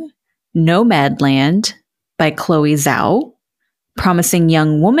Chung, Nomadland by Chloe Zhao, Promising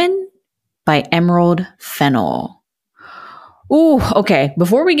Young Woman by Emerald Fennell. Ooh, okay.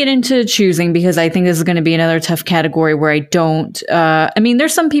 Before we get into choosing, because I think this is going to be another tough category where I don't,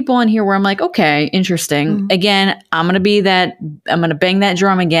 there's some people on here where I'm like, okay, interesting. Mm-hmm. Again, I'm going to bang that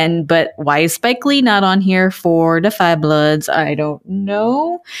drum again, but why is Spike Lee not on here for The Five Bloods? I don't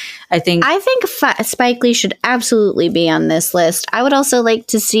know. I think Spike Lee should absolutely be on this list. I would also like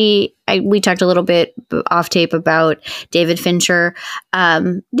to see, we talked a little bit off tape about David Fincher.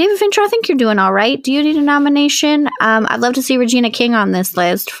 David Fincher, I think you're doing all right. Do you need a nomination? I'd love to see Regina King on this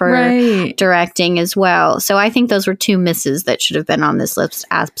list for directing as well. So I think those were two misses that should have been on this list.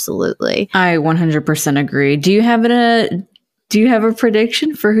 Absolutely. I 100% agree. Do you have a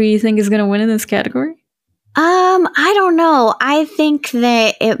prediction for who you think is going to win in this category? I don't know. I think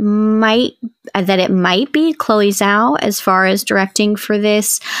that it might be Chloe Zhao as far as directing for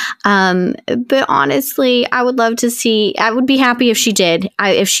this. But honestly, I would love to see. I would be happy if she did,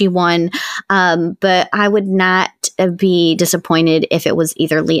 if she won. But I would not be disappointed if it was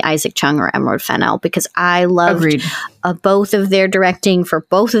either Lee Isaac Chung or Emerald Fennell, because I loved both of their directing for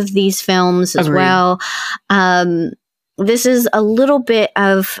both of these films as well. This is a little bit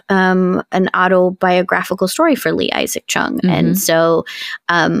of an autobiographical story for Lee Isaac Chung. Mm-hmm. And so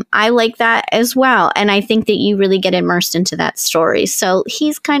I like that as well. And I think that you really get immersed into that story. So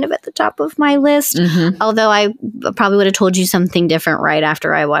he's kind of at the top of my list, although I probably would have told you something different right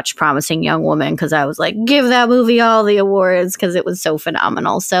after I watched Promising Young Woman, because I was like, give that movie all the awards because it was so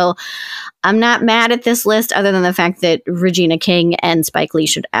phenomenal. So I'm not mad at this list other than the fact that Regina King and Spike Lee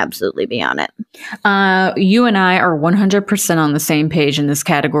should absolutely be on it. You and I are 100% on the same page in this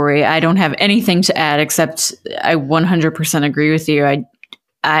category. I don't have anything to add except I 100% agree with you.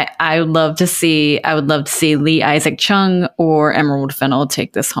 I would love to see Lee Isaac Chung or Emerald Fennell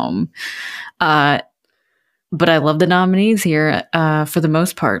take this home. But I love the nominees here for the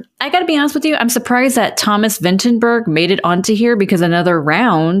most part. I got to be honest with you. I'm surprised that Thomas Vinterberg made it onto here, because Another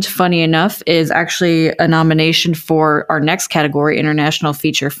Round, funny enough, is actually a nomination for our next category, International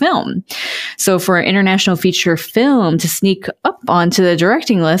Feature Film. So for an International Feature Film to sneak up onto the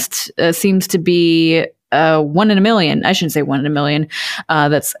directing list seems to be 1 in a million. I shouldn't say 1 in a million.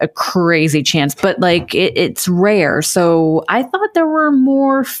 That's a crazy chance, but like it's rare. So I thought there were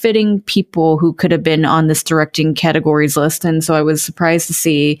more fitting people who could have been on this directing categories list. And so I was surprised to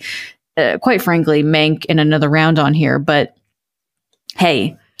see, quite frankly, Mank in Another Round on here. But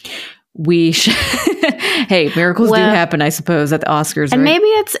hey, we should. Hey, miracles do happen, I suppose, at the Oscars. And maybe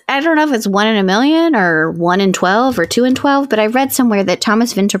I don't know if it's 1 in a million or 1 in 12 or 2 in 12, but I read somewhere that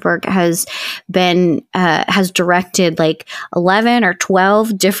Thomas Vinterberg has directed like 11 or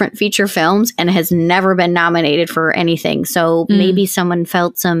 12 different feature films and has never been nominated for anything. So maybe someone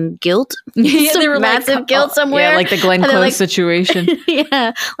felt some guilt, some massive guilt somewhere. Yeah, like the Glenn Close situation.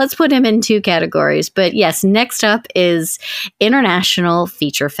 Yeah, let's put him in 2 categories. But yes, next up is International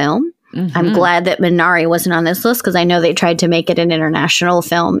Feature Film. Mm-hmm. I'm glad that Minari wasn't on this list, because I know they tried to make it an international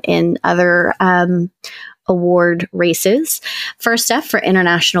film in other award races. First up for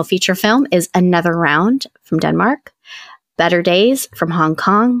International Feature Film is Another Round from Denmark, Better Days from Hong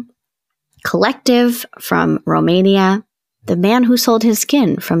Kong, Collective from Romania, The Man Who Sold His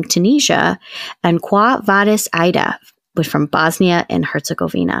Skin from Tunisia, and Quo Vadis Ida from Bosnia and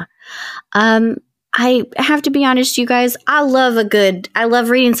Herzegovina. I have to be honest, you guys, I love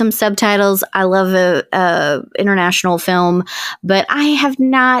reading some subtitles. I love a international film, but I have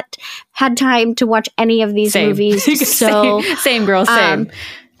not had time to watch any of these movies. So same girl, same.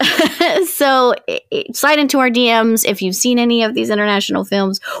 So slide into our DMs if you've seen any of these international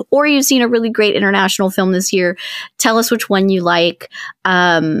films, or you've seen a really great international film this year. Tell us which one you like,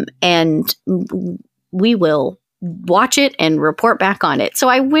 and we will watch it and report back on it. So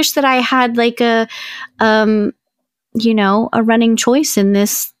I wish that I had like a running choice in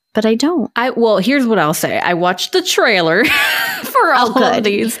this, but I don't. Well, here's what I'll say. I watched the trailer for all of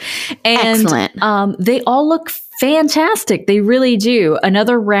these, and excellent. They all look fantastic. They really do.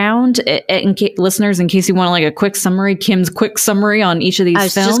 Another round, listeners, in case you want like a quick summary, Kim's quick summary on each of these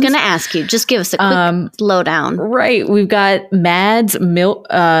films. I was just going to ask you, just give us a quick lowdown. Right. We've got Mads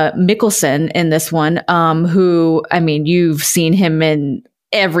Mikkelsen in this one, who, I mean, you've seen him in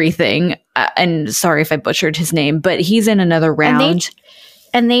everything. And sorry if I butchered his name, but he's in another round.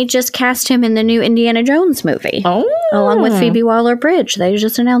 And they just cast him in the new Indiana Jones movie. Oh. Along with Phoebe Waller-Bridge. They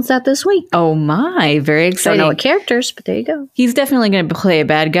just announced that this week. Oh my, very exciting. Don't know what characters, but there you go. He's definitely going to play a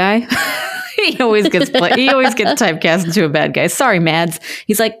bad guy. He always gets typecast into a bad guy. Sorry, Mads.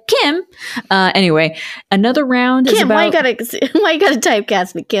 He's like, Kim. Anyway, another round Kim, is about... why you gotta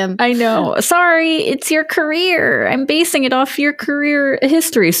typecast me, Kim? I know. Sorry, it's your career. I'm basing it off your career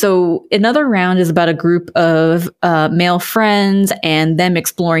history. So another round is about a group of male friends and them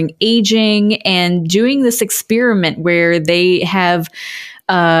exploring aging and doing this experiment where they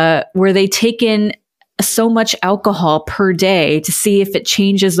take in so much alcohol per day to see if it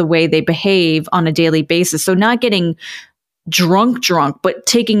changes the way they behave on a daily basis. So not getting drunk, but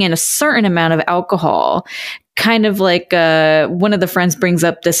taking in a certain amount of alcohol. Kind of like one of the friends brings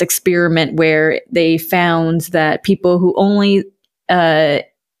up this experiment where they found that people who only had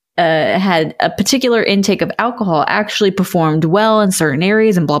a particular intake of alcohol actually performed well in certain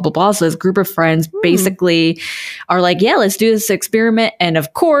areas and blah, blah, blah. So this group of friends basically are like, yeah, let's do this experiment. And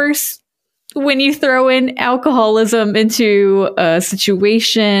of course, when you throw in alcoholism into a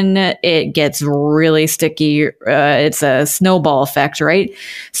situation, it gets really sticky. It's a snowball effect, right?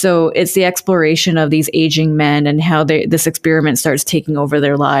 So it's the exploration of these aging men and how this experiment starts taking over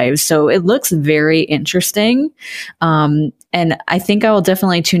their lives. So it looks very interesting. And I think I will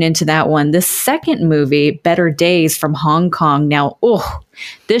definitely tune into that one. The second movie, Better Days from Hong Kong. Now,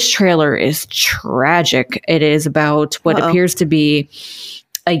 this trailer is tragic. It is about what appears to be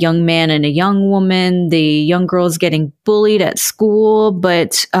a young man and a young woman. The young girl is getting bullied at school,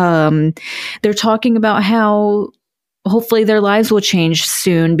 but they're talking about how hopefully their lives will change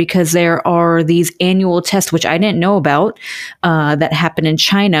soon because there are these annual tests, which I didn't know about, that happen in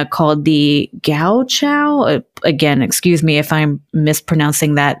China called the Gao Chow. Again, excuse me if I'm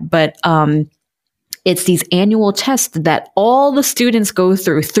mispronouncing that, but it's these annual tests that all the students go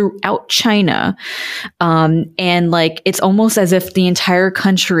throughout China. And like, it's almost as if the entire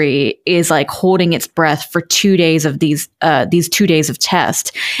country is like holding its breath for 2 days of these 2 days of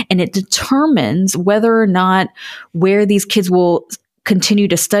test. And it determines whether or not where these kids will continue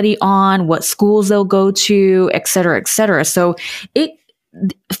to study on, what schools they'll go to, et cetera, et cetera. So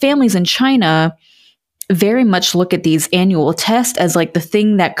families in China very much look at these annual tests as like the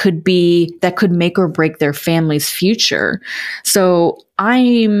thing that could make or break their family's future. So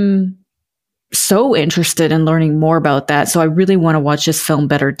I'm so interested in learning more about that. So I really want to watch this film,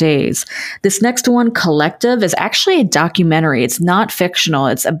 Better Days. This next one, Collective, is actually a documentary. It's not fictional.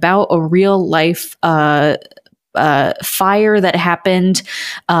 It's about a real life fire that happened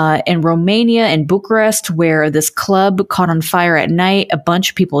in Romania and Bucharest, where this club caught on fire at night. A bunch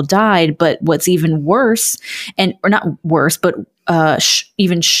of people died, but what's even worse, or not worse, but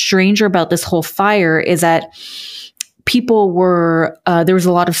even stranger about this whole fire is that people there was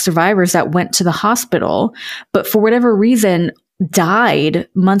a lot of survivors that went to the hospital, but for whatever reason, died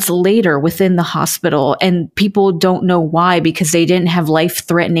months later within the hospital, and people don't know why because they didn't have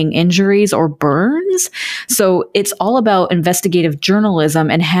life-threatening injuries or burns. So it's all about investigative journalism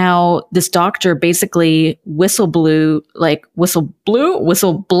and how this doctor basically whistleblown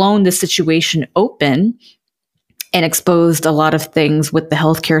the situation open and exposed a lot of things with the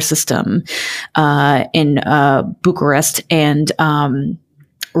healthcare system in Bucharest and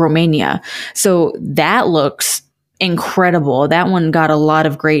Romania. So that looks incredible. That one got a lot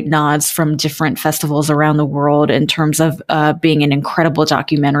of great nods from different festivals around the world in terms of being an incredible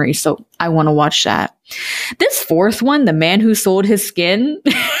documentary. So I want to watch that. This fourth one, The Man Who Sold His Skin,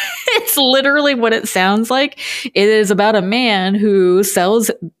 it's literally what it sounds like. It is about a man who sells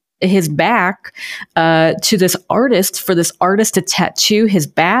his back to this artist for this artist to tattoo his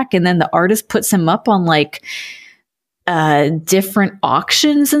back, and then the artist puts him up on like different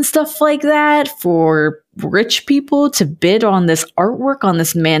auctions and stuff like that for rich people to bid on this artwork on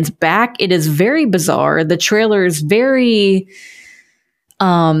this man's back. It is very bizarre. The trailer is very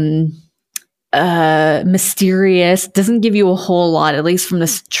mysterious. Doesn't give you a whole lot, at least from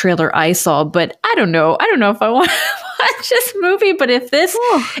this trailer I saw, but I don't know if I want to watch this movie, but if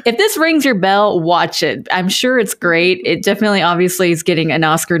this rings your bell, watch it. I'm sure it's great. It definitely obviously is getting an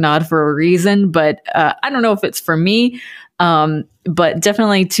Oscar nod for a reason, but I don't know if it's for me. But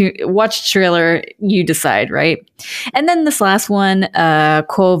definitely to watch the trailer, you decide, right? And then this last one,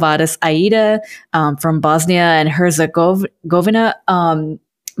 Quo Vadis Aida, from Bosnia and Herzegovina.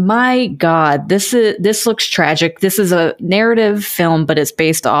 My God, this looks tragic. This is a narrative film, but it's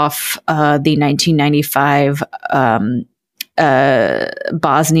based off the 1995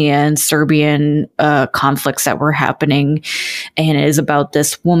 Bosnia and Serbian conflicts that were happening, and it is about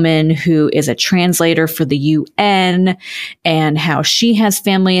this woman who is a translator for the UN and how she has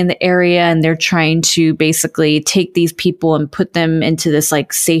family in the area, and they're trying to basically take these people and put them into this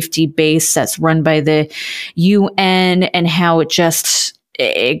like safety base that's run by the UN, and how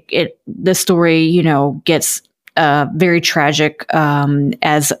the story, you know, gets very tragic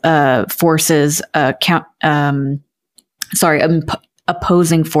as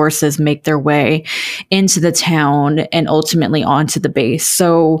opposing forces make their way into the town and ultimately onto the base.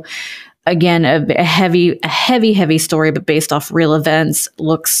 So again, a heavy story, but based off real events.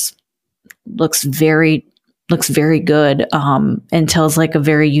 Looks very good, and tells like a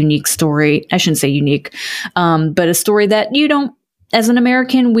very unique story. I shouldn't say unique, but a story that you don't, as an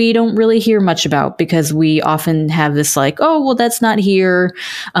American, we don't really hear much about, because we often have this like, oh, well, that's not here.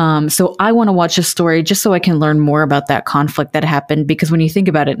 So I want to watch a story just so I can learn more about that conflict that happened. Because when you think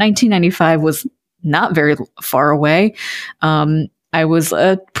about it, 1995 was not very far away. I was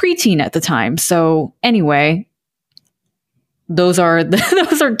a preteen at the time. So anyway, those are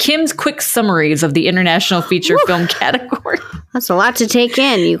Kim's quick summaries of the international feature film category. That's a lot to take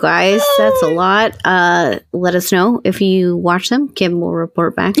in, you guys. That's a lot. Let us know if you watch them. Kim will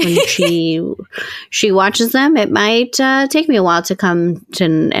report back when she watches them. It might take me a while to come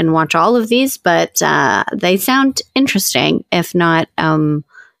to and watch all of these, but they sound interesting, if not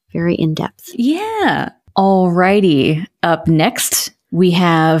very in-depth. Yeah. Alrighty. Up next, we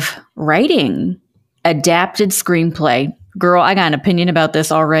have writing. Adapted screenplay. Girl, I got an opinion about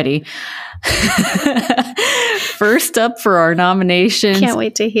this already. First up for our nominations. Can't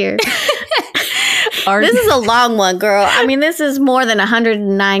wait to hear. This is a long one, girl. I mean, this is more than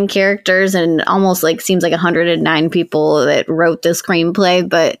 109 characters and almost like seems like 109 people that wrote the screenplay,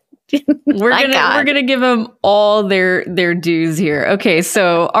 but we're gonna give them all their dues here. Okay,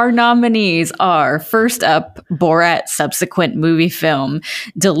 so our nominees are, first up, Borat subsequent movie film,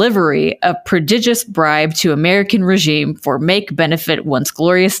 Delivery, a prodigious bribe to American regime for make benefit once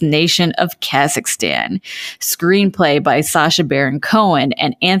glorious nation of Kazakhstan. Screenplay by Sacha Baron Cohen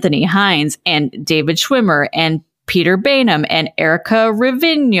and Anthony Hines and David Schwimmer and Peter Bainum and Erica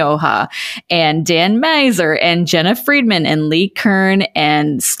Rivinoha and Dan Meiser and Jenna Friedman and Lee Kern,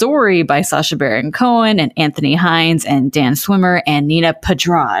 and story by Sacha Baron Cohen and Anthony Hines and Dan Schwimmer and Nina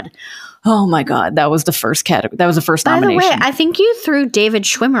Padrad. Oh my God, that was the first category. That was the first nomination. By the way, I think you threw David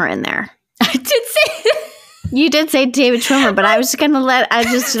Schwimmer in there. I did say You did say David Schwimmer, but I was just going to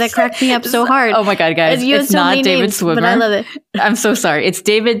that cracked me up so hard. Oh my God, guys. It's not David Schwimmer. But I love it. I'm so sorry. It's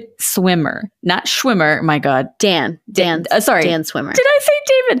David Schwimmer, not Schwimmer. My God. Dan Schwimmer. Did I say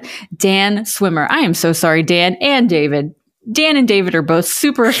David? Dan Schwimmer. I am so sorry, Dan and David. Dan and David are both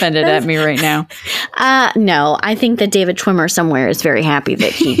super offended at me right now. No, I think that David Schwimmer somewhere is very happy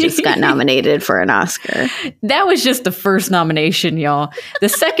that he just got nominated for an Oscar. That was just the first nomination, y'all. The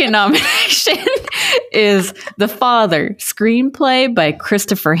second nomination is The Father, screenplay by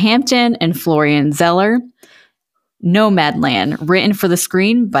Christopher Hampton and Florian Zeller. Nomadland, written for the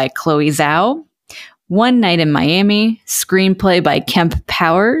screen by Chloe Zhao. One Night in Miami, screenplay by Kemp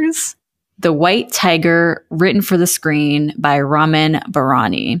Powers. The White Tiger, written for the screen by Ramin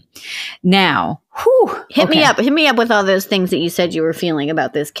Bahrani. Now, hit me up with all those things that you said you were feeling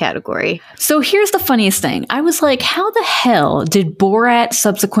about this category. So here's the funniest thing. I was like, how the hell did Borat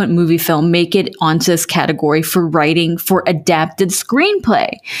subsequent movie film make it onto this category for writing for adapted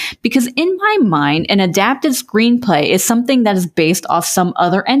screenplay? Because in my mind, an adapted screenplay is something that is based off some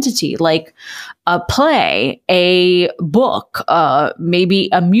other entity, like a play, a book, maybe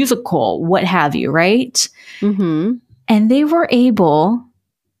a musical, what have you, right? Mm-hmm. And they were able,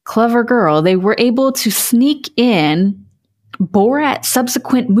 clever girl, they were able to sneak in Borat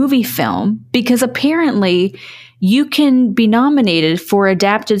subsequent movie film, because apparently you can be nominated for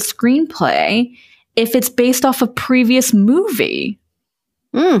adapted screenplay if it's based off a previous movie.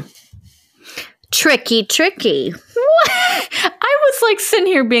 Tricky. What? I was like sitting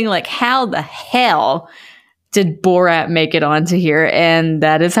here being like, how the hell did Borat make it onto here? And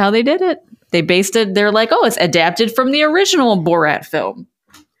that is how they did it. They based it. They're like, oh, it's adapted from the original Borat film.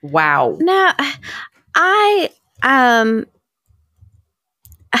 Wow. Now, I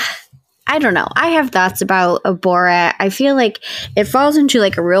don't know. I have thoughts about a Borat. I feel like it falls into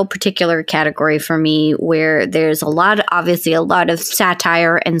like a real particular category for me where there's obviously a lot of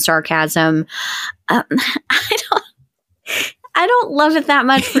satire and sarcasm. I don't love it that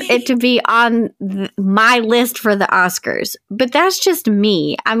much for it to be on my list for the Oscars, but that's just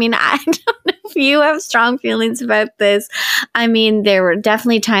me. I mean, I don't know if you have strong feelings about this. I mean, there were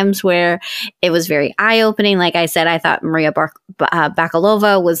definitely times where it was very eye-opening. Like I said, I thought Maria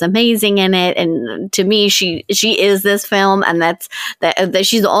Bakalova was amazing in it, and to me, she is this film, and that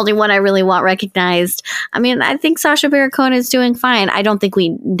she's the only one I really want recognized. I mean, I think Sacha Baron Cohen is doing fine. I don't think we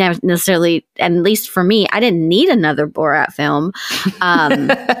necessarily, at least for me, I didn't need another Borat film.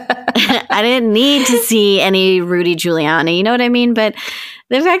 I didn't need to see any Rudy Giuliani, you know what I mean? But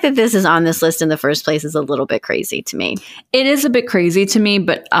the fact that this is on this list in the first place is a little bit crazy to me. It is a bit crazy to me,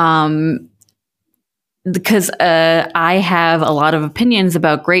 but because I have a lot of opinions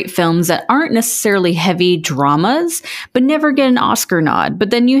about great films that aren't necessarily heavy dramas, but never get an Oscar nod.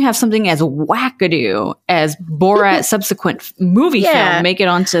 But then you have something as wackadoo as Borat subsequent movie film make it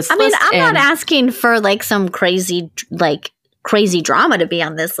onto this list. I mean, I'm not asking for like some crazy drama to be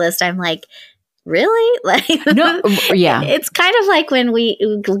on this list. I'm like, really? Like, no, yeah. It's kind of like when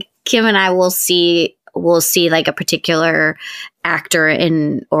Kim and I will see like a particular actor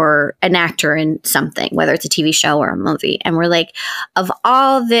or an actor in something, whether it's a TV show or a movie. And we're like, of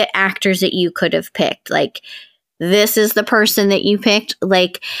all the actors that you could have picked, like, this is the person that you picked.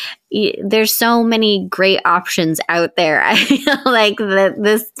 Like, there's so many great options out there. I feel like that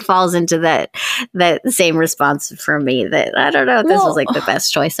this falls into that same response for me, that I don't know if this was like the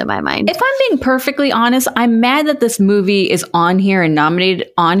best choice in my mind. If I'm being perfectly honest, I'm mad that this movie is on here and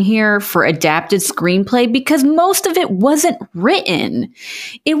nominated on here for adapted screenplay, because most of it wasn't written.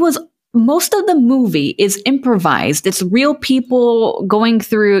 Most of the movie is improvised. It's real people going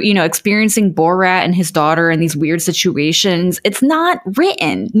through, experiencing Borat and his daughter in these weird situations. It's not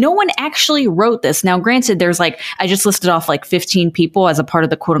written. No one actually wrote this. Now, granted, there's I just listed off 15 people as a part of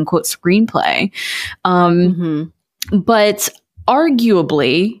the quote unquote screenplay. But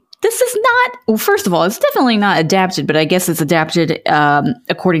arguably, this is not, well, first of all, it's definitely not adapted, but I guess it's adapted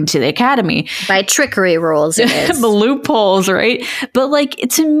according to the Academy. By trickery rules, it is. The loopholes, right? But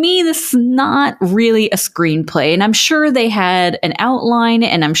to me, this is not really a screenplay. And I'm sure they had an outline,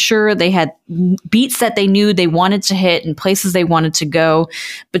 and I'm sure they had beats that they knew they wanted to hit and places they wanted to go.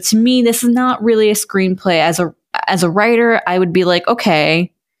 But to me, this is not really a screenplay. As a writer, I would be like,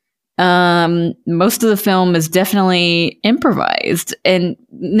 okay, most of the film is definitely improvised. And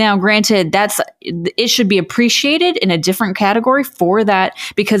now, granted, it should be appreciated in a different category for that,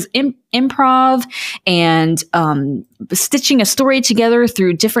 because improv and stitching a story together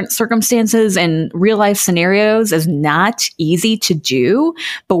through different circumstances and real life scenarios is not easy to do.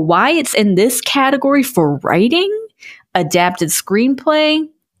 But why it's in this category for writing adapted screenplay,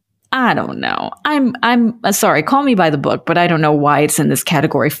 I don't know. I'm sorry, call me by the book, but I don't know why it's in this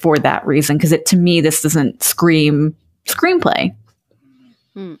category for that reason, because to me, this doesn't scream screenplay.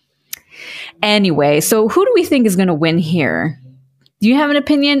 Anyway, so who do we think is going to win here? Do you have an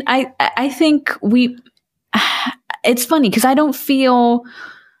opinion? I think it's funny because I don't feel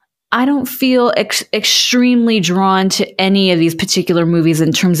extremely drawn to any of these particular movies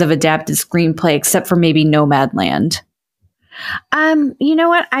in terms of adapted screenplay, except for maybe Nomadland. You know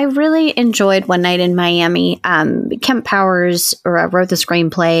what? I really enjoyed One Night in Miami. Kemp Powers wrote the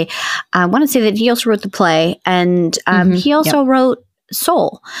screenplay. I want to say that he also wrote the play, and he also wrote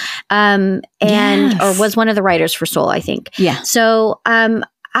Soul, or was one of the writers for Soul, I think. Yeah. So,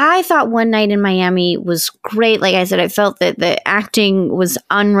 I thought One Night in Miami was great. Like I said, I felt that the acting was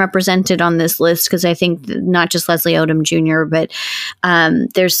unrepresented on this list, because I think not just Leslie Odom Jr., but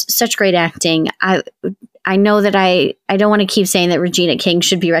there's such great acting. I know that I don't want to keep saying that Regina King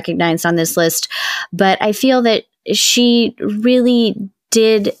should be recognized on this list, but I feel that she really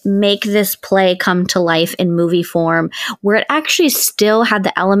did make this play come to life in movie form, where it actually still had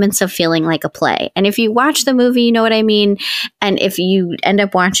the elements of feeling like a play. And if you watch the movie, you know what I mean. And if you end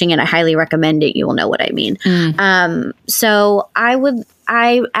up watching it, I highly recommend it. You will know what I mean. So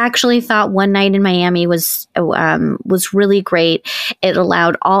I actually thought One Night in Miami was really great. It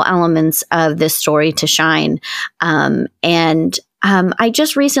allowed all elements of this story to shine. I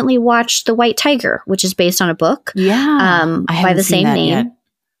just recently watched The White Tiger, which is based on a book by the same name. Yet.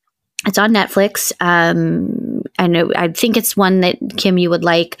 It's on Netflix. I think it's one that, Kim, you would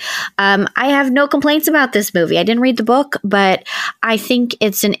like. I have no complaints about this movie. I didn't read the book, but I think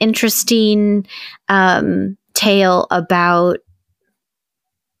it's an interesting tale about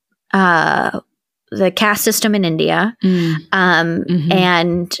the caste system in India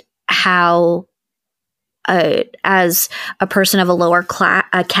and how as a person of a lower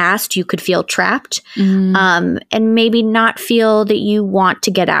caste, you could feel trapped and maybe not feel that you want to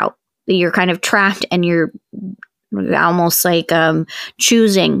get out, that you're kind of trapped and you're almost like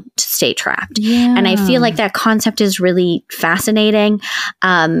choosing to stay trapped. Yeah. And I feel like that concept is really fascinating.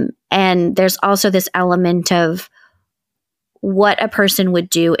 And there's also this element of what a person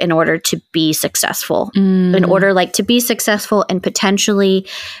would do in order to be successful, in order like to be successful and potentially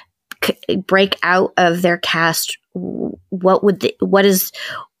break out of their caste. What would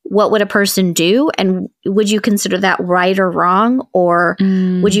a person do, and would you consider that right or wrong, or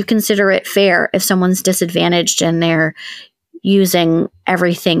would you consider it fair if someone's disadvantaged and they're using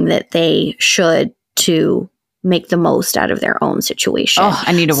everything that they should to make the most out of their own situation? Oh,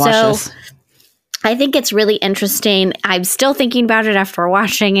 I need to watch this. I think it's really interesting. I'm still thinking about it after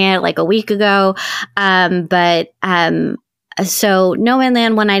watching it like a week ago. So No Man's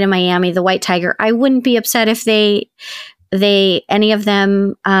Land, One Night in Miami, The White Tiger, I wouldn't be upset if any of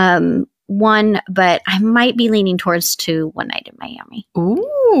them won, but I might be leaning towards to One Night in Miami.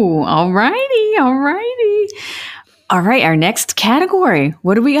 Ooh, all righty. All right, our next category.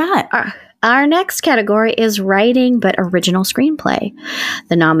 What do we got? Our next category is writing but original screenplay.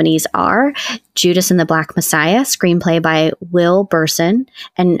 The nominees are Judas and the Black Messiah, screenplay by Will Burson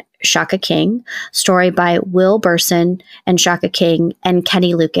and Shaka King, story by Will Burson and Shaka King and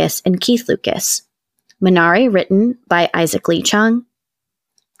Kenny Lucas and Keith Lucas. Minari, written by Isaac Lee Chung.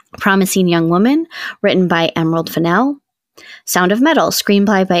 Promising Young Woman, written by Emerald Fennell. Sound of Metal,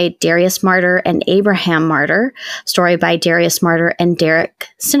 screenplay by Darius Martyr and Abraham Martyr, story by Darius Martyr and Derek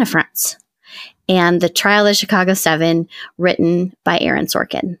Cineference. And The Trial of Chicago 7, written by Aaron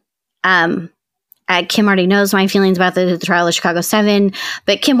Sorkin. Kim already knows my feelings about the Trial of Chicago 7,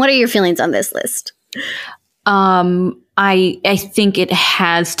 but Kim, what are your feelings on this list? I think it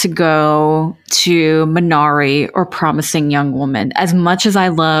has to go to Minari or Promising Young Woman. As much as I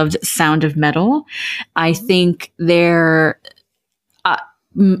loved Sound of Metal, I think Minari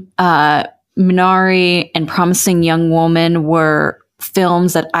and Promising Young Woman were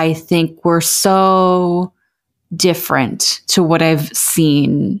films that I think were so different to what I've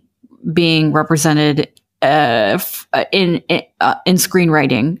seen being represented in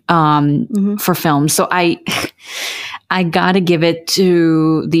screenwriting for films. So I gotta give it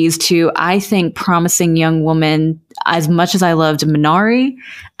to these two. I think Promising Young Woman, as much as I loved Minari,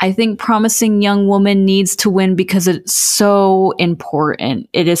 I think Promising Young Woman needs to win because it's so important.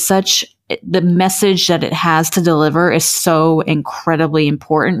 It is the message that it has to deliver is so incredibly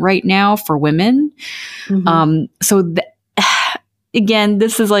important right now for women. Again,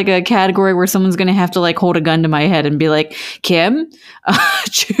 this is like a category where someone's going to have to like hold a gun to my head and be like, Kim,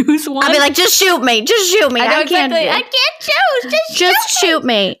 choose one. I'll be like, just shoot me. I can't choose. Just shoot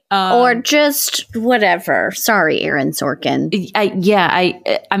me. Or just whatever. Sorry, Aaron Sorkin.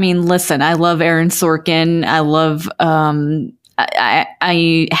 I mean, listen, I love Aaron Sorkin. I love,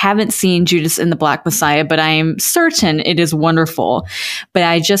 I haven't seen Judas and the Black Messiah, but I am certain it is wonderful. But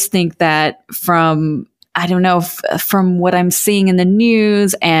I just think that from what I'm seeing in the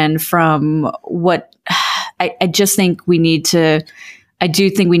news and from what I just think we need to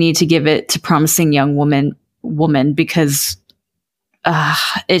give it to Promising Young Woman because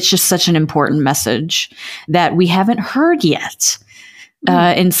it's just such an important message that we haven't heard yet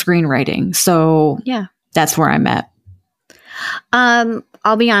in screenwriting. So yeah, that's where I'm at.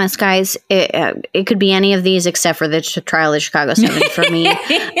 I'll be honest, guys. It could be any of these except for the Trial of Chicago 7 for me.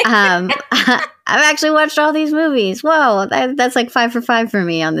 I've actually watched all these movies. Whoa, that's like 5 for 5 for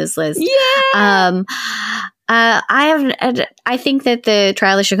me on this list. Yeah. I think that the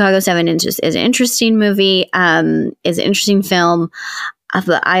Trial of Chicago 7 is an interesting movie. Is an interesting film.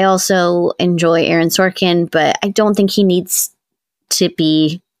 But I also enjoy Aaron Sorkin, but I don't think he needs to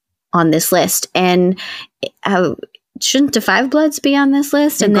be on this list. And shouldn't the Five Bloods be on this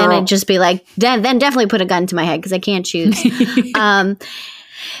list? And then I'd just be like, then definitely put a gun to my head because I can't choose.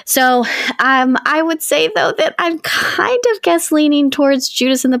 So I would say, though, that I'm kind of leaning towards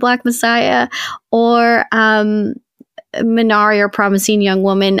Judas and the Black Messiah or Minari or Promising Young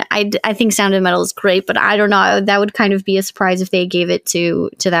Woman. I think Sound of Metal is great, but I don't know. That would kind of be a surprise if they gave it to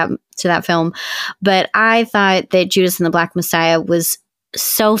that film. But I thought that Judas and the Black Messiah was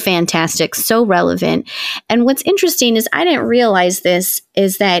so fantastic, so relevant. And what's interesting is I didn't realize this,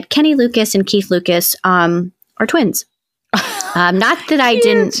 is that Kenny Lucas and Keith Lucas are twins. Not that I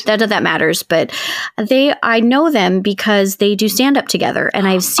didn't, that matters, but I know them because they do stand up together, and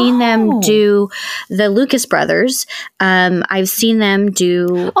I've seen them do the Lucas brothers. I've seen them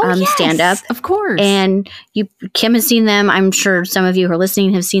do stand up, of course. And Kim has seen them. I'm sure some of you who are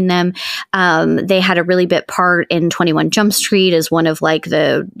listening have seen them. They had a really bit part in 21 Jump Street as one of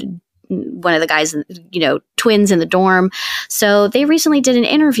the guys, twins in the dorm. So they recently did an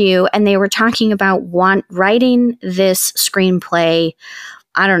interview, and they were talking about writing this screenplay,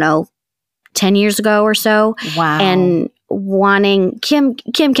 I don't know, 10 years ago or so. Wow. And wanting, Kim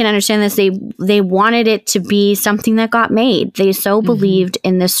can understand this. They wanted it to be something that got made. They so believed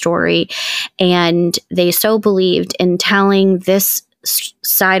in this story, and they so believed in telling this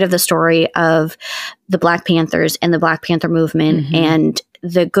side of the story of the Black Panthers and the Black Panther movement and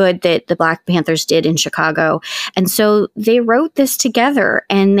the good that the Black Panthers did in Chicago. And so they wrote this together,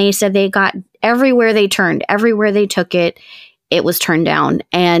 and they said they got everywhere they turned, everywhere they took it, it was turned down,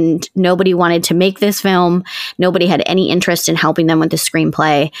 and nobody wanted to make this film. Nobody had any interest in helping them with the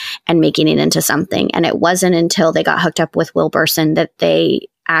screenplay and making it into something. And it wasn't until they got hooked up with Will Burson that they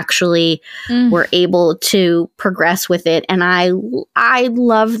actually were able to progress with it. And I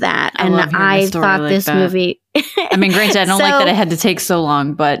love that. I thought this movie, I mean, granted, I don't like that it had to take so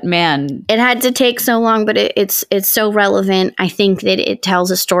long, but man, it had to take so long, but it's so relevant. I think that it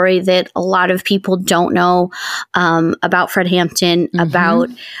tells a story that a lot of people don't know about Fred Hampton, about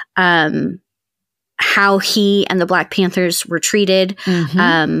how he and the Black Panthers were treated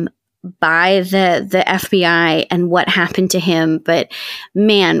by the FBI and what happened to him. But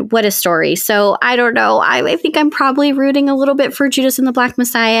man, what a story. So I don't know. I think I'm probably rooting a little bit for Judas and the Black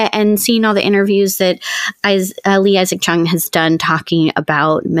Messiah, and seeing all the interviews that Lee Isaac Chung has done talking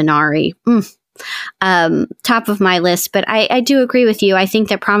about Minari. Top of my list. But I do agree with you. I think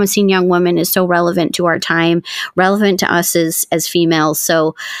that Promising Young Woman is so relevant to our time, relevant to us as females.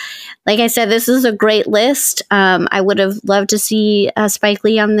 So like I said, this is a great list. I would have loved to see Spike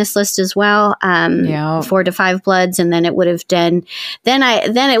Lee on this list as well. 4 to 5 Bloods, and then it would have been then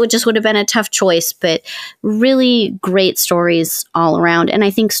it would have been a tough choice. But really great stories all around, and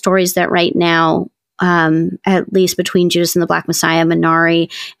I think stories that right now, at least between Judas and the Black Messiah,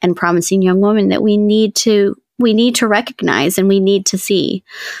 Minari, and Promising Young Woman, that we need to recognize and we need to see.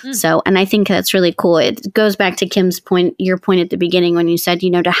 So, and I think that's really cool. It goes back to Kim's point, your point at the beginning when you said,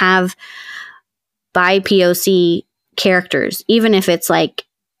 to have bi POC characters, even if it's like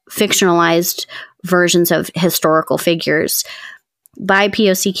fictionalized versions of historical figures, bi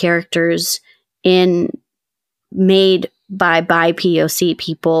POC characters made by POC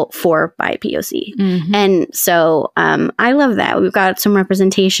people for bi POC. And so I love that. We've got some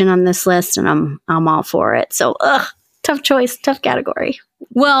representation on this list, and I'm all for it. So tough choice, tough category.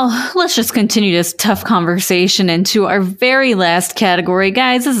 Well, let's just continue this tough conversation into our very last category.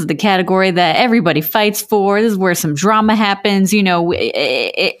 Guys, this is the category that everybody fights for. This is where some drama happens.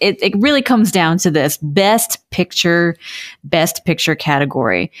 It really comes down to this best picture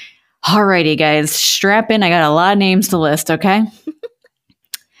category. Alrighty, guys, strap in. I got a lot of names to list, okay?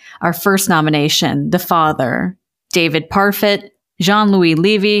 Our first nomination, The Father, David Parfit, Jean-Louis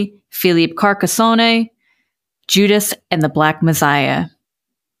Levy, Philippe Carcassonne, Judas and the Black Messiah.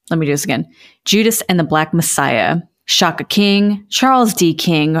 Let me do this again. Judas and the Black Messiah, Shaka King, Charles D.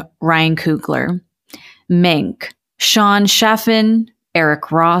 King, Ryan Coogler, Mank, Sean Chaffin,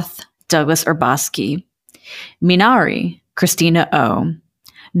 Eric Roth, Douglas Urbanski, Minari, Christina Oh,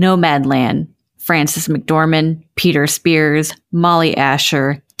 Nomadland, Frances McDormand, Peter Spears, Molly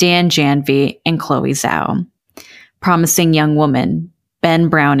Asher, Dan Janvey, and Chloe Zhao. Promising Young Woman, Ben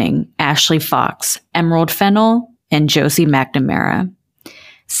Browning, Ashley Fox, Emerald Fennell, and Josie McNamara.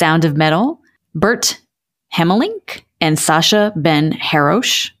 Sound of Metal, Bert Hemelink and Sasha Ben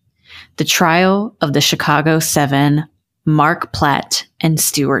Harosh. The Trial of the Chicago 7, Mark Platt and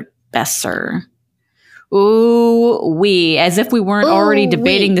Stuart Besser. Ooh-wee. As if we weren't already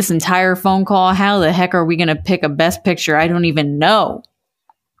debating this entire phone call. How the heck are we going to pick a best picture? I don't even know.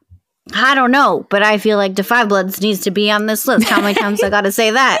 I don't know, but I feel like The Five Bloods needs to be on this list. How many times I got to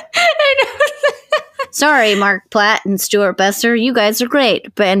say that? Sorry, Mark Platt and Stuart Besser, you guys are great.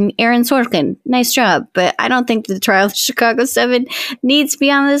 And Aaron Sorkin, nice job. But I don't think the Trial of the Chicago 7 needs to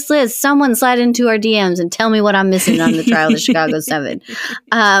be on this list. Someone slide into our DMs and tell me what I'm missing on the Trial of the Chicago 7.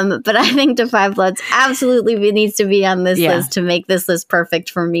 But I think Da 5 Bloods absolutely needs to be on this list to make this list perfect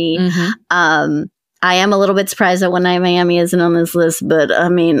for me. I am a little bit surprised that One Night in Miami isn't on this list, but I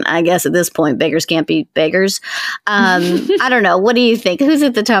mean, I guess at this point, beggars can't be beggars. I don't know. What do you think? Who's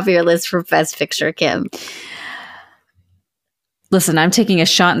at the top of your list for Best Picture, Kim? Listen, I'm taking a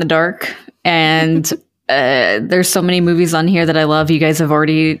shot in the dark, and there's so many movies on here that I love. You guys have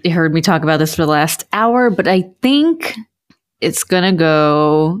already heard me talk about this for the last hour, but I think it's going to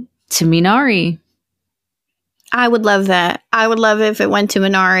go to Minari. I would love that. I would love it if it went to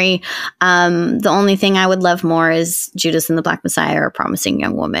Minari. The only thing I would love more is Judas and the Black Messiah or Promising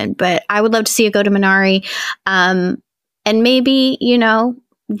Young Woman. But I would love to see it go to Minari. And maybe,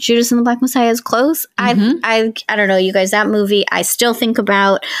 Judas and the Black Messiah is close. I don't know, you guys, that movie, I still think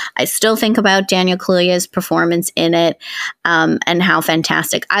about Daniel Kaluuya's performance in it, and how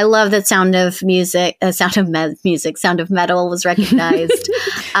fantastic. I love that Sound of Metal was recognized.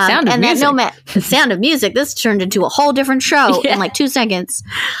 Sound of Music, this turned into a whole different show in like 2 seconds.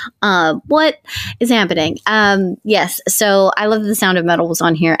 What is happening? Yes, so I love that the Sound of Metal was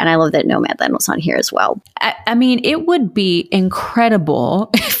on here, and I love that Nomadland was on here as well. I mean, it would be incredible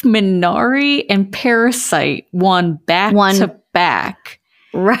if Minari and Parasite won back to back.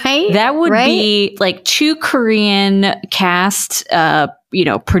 Right? That would be like 2 Korean cast,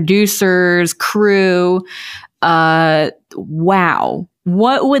 producers, crew. Wow.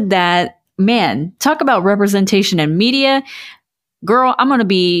 What would that, man, talk about representation in media. Girl, I'm going to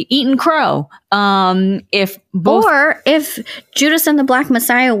be eating crow. If Judas and the Black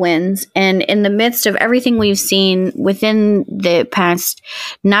Messiah wins, and in the midst of everything we've seen within the past,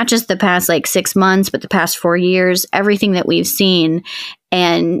 not just the past like 6 months, but the past 4 years, everything that we've seen,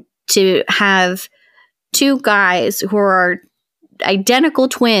 and to have 2 guys who are identical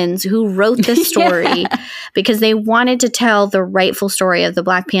twins who wrote this story because they wanted to tell the rightful story of the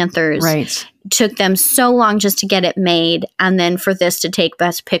Black Panthers. Right. Took them so long just to get it made, and then for this to take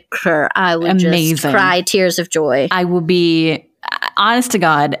Best Picture, I would just cry tears of joy. I will be honest to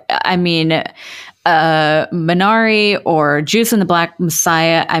God. I mean, Minari or Judas and the Black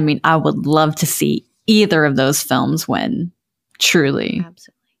Messiah. I mean, I would love to see either of those films win. Truly.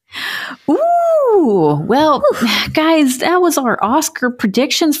 Absolutely. Ooh, well, guys, that was our Oscar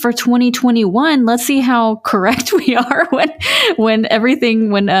predictions for 2021. Let's see how correct we are when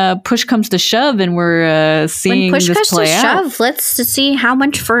push comes to shove and we're seeing this play out. When push comes to shove, let's see how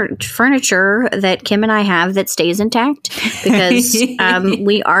much furniture that Kim and I have that stays intact, because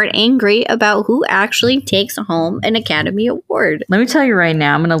we are angry about who actually takes home an Academy Award. Let me tell you right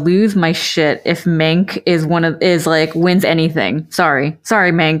now, I'm going to lose my shit if Mank wins anything. Sorry,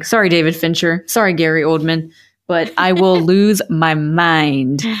 Mank. Sorry, David Fincher. Sorry, Gary Oldman. But I will lose my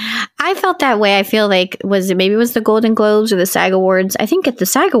mind. I felt that way. I feel like it was the Golden Globes or the SAG Awards. I think at the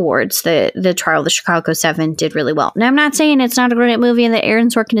SAG Awards, the Trial of the Chicago 7 did really well. Now, I'm not saying it's not a great movie and that Aaron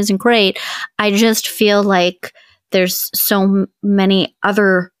Sorkin isn't great. I just feel like there's so many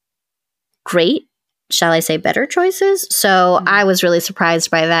other great, shall I say, better choices. So I was really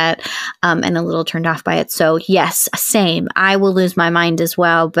surprised by that, and a little turned off by it. So yes, same. I will lose my mind as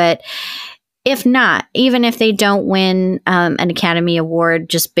well. But if not, even if they don't win an Academy Award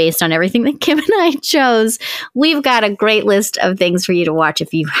just based on everything that Kim and I chose, we've got a great list of things for you to watch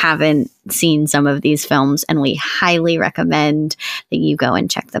if you haven't seen some of these films. And we highly recommend that you go and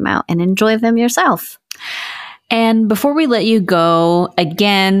check them out and enjoy them yourself. And before we let you go,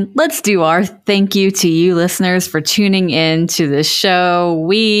 again, let's do our thank you to you listeners for tuning in to this show.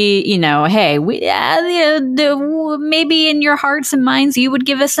 Maybe in your hearts and minds, you would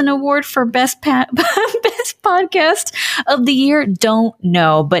give us an award for best podcast of the year. Don't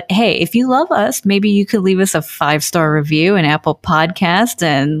know. But hey, if you love us, maybe you could leave us a 5-star review in Apple Podcast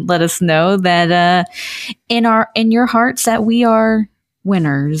and let us know that in your hearts that we are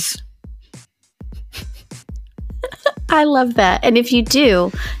winners. I love that. And if you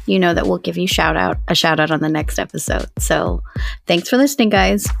do, you know that we'll give you a shout out on the next episode. So thanks for listening,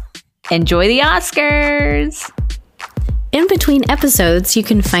 guys. Enjoy the Oscars. In between episodes, you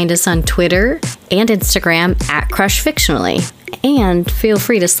can find us on Twitter and Instagram at Crush Fictionally. And feel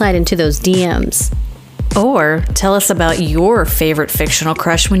free to slide into those DMs. Or tell us about your favorite fictional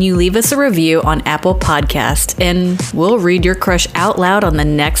crush when you leave us a review on Apple Podcast. And we'll read your crush out loud on the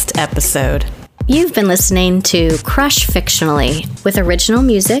next episode. You've been listening to Crush Fictionally, with original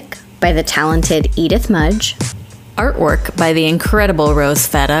music by the talented Edith Mudge, artwork by the incredible Rose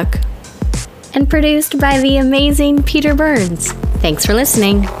Feduk, and produced by the amazing Peter Burns. Thanks for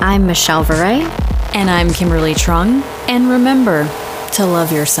listening. I'm Michelle Varay. And I'm Kimberly Trung. And remember to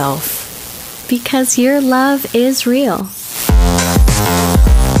love yourself. Because your love is real.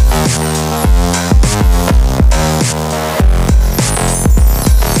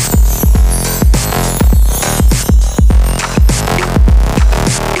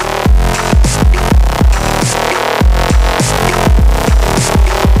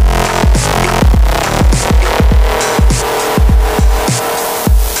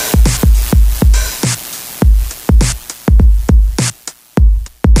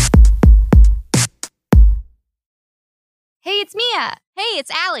 It's Mia. Hey,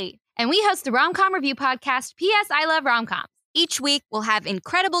 it's Allie. And we host the Rom-Com Review podcast, P.S. I Love Rom-Com. Each week, we'll have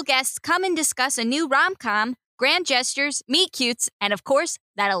incredible guests come and discuss a new rom-com, grand gestures, meet-cutes, and of course,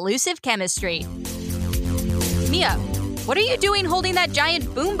 that elusive chemistry. Mia, what are you doing holding that giant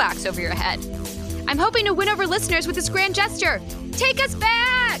boombox over your head? I'm hoping to win over listeners with this grand gesture. Take us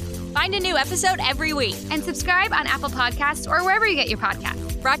back! Find a new episode every week. And subscribe on Apple Podcasts or wherever you get your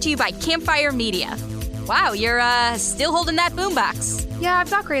podcasts. Brought to you by Campfire Media. Wow, you're still holding that boombox. Yeah, I've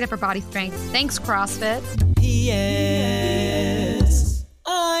got great upper body strength. Thanks, CrossFit. Yeah.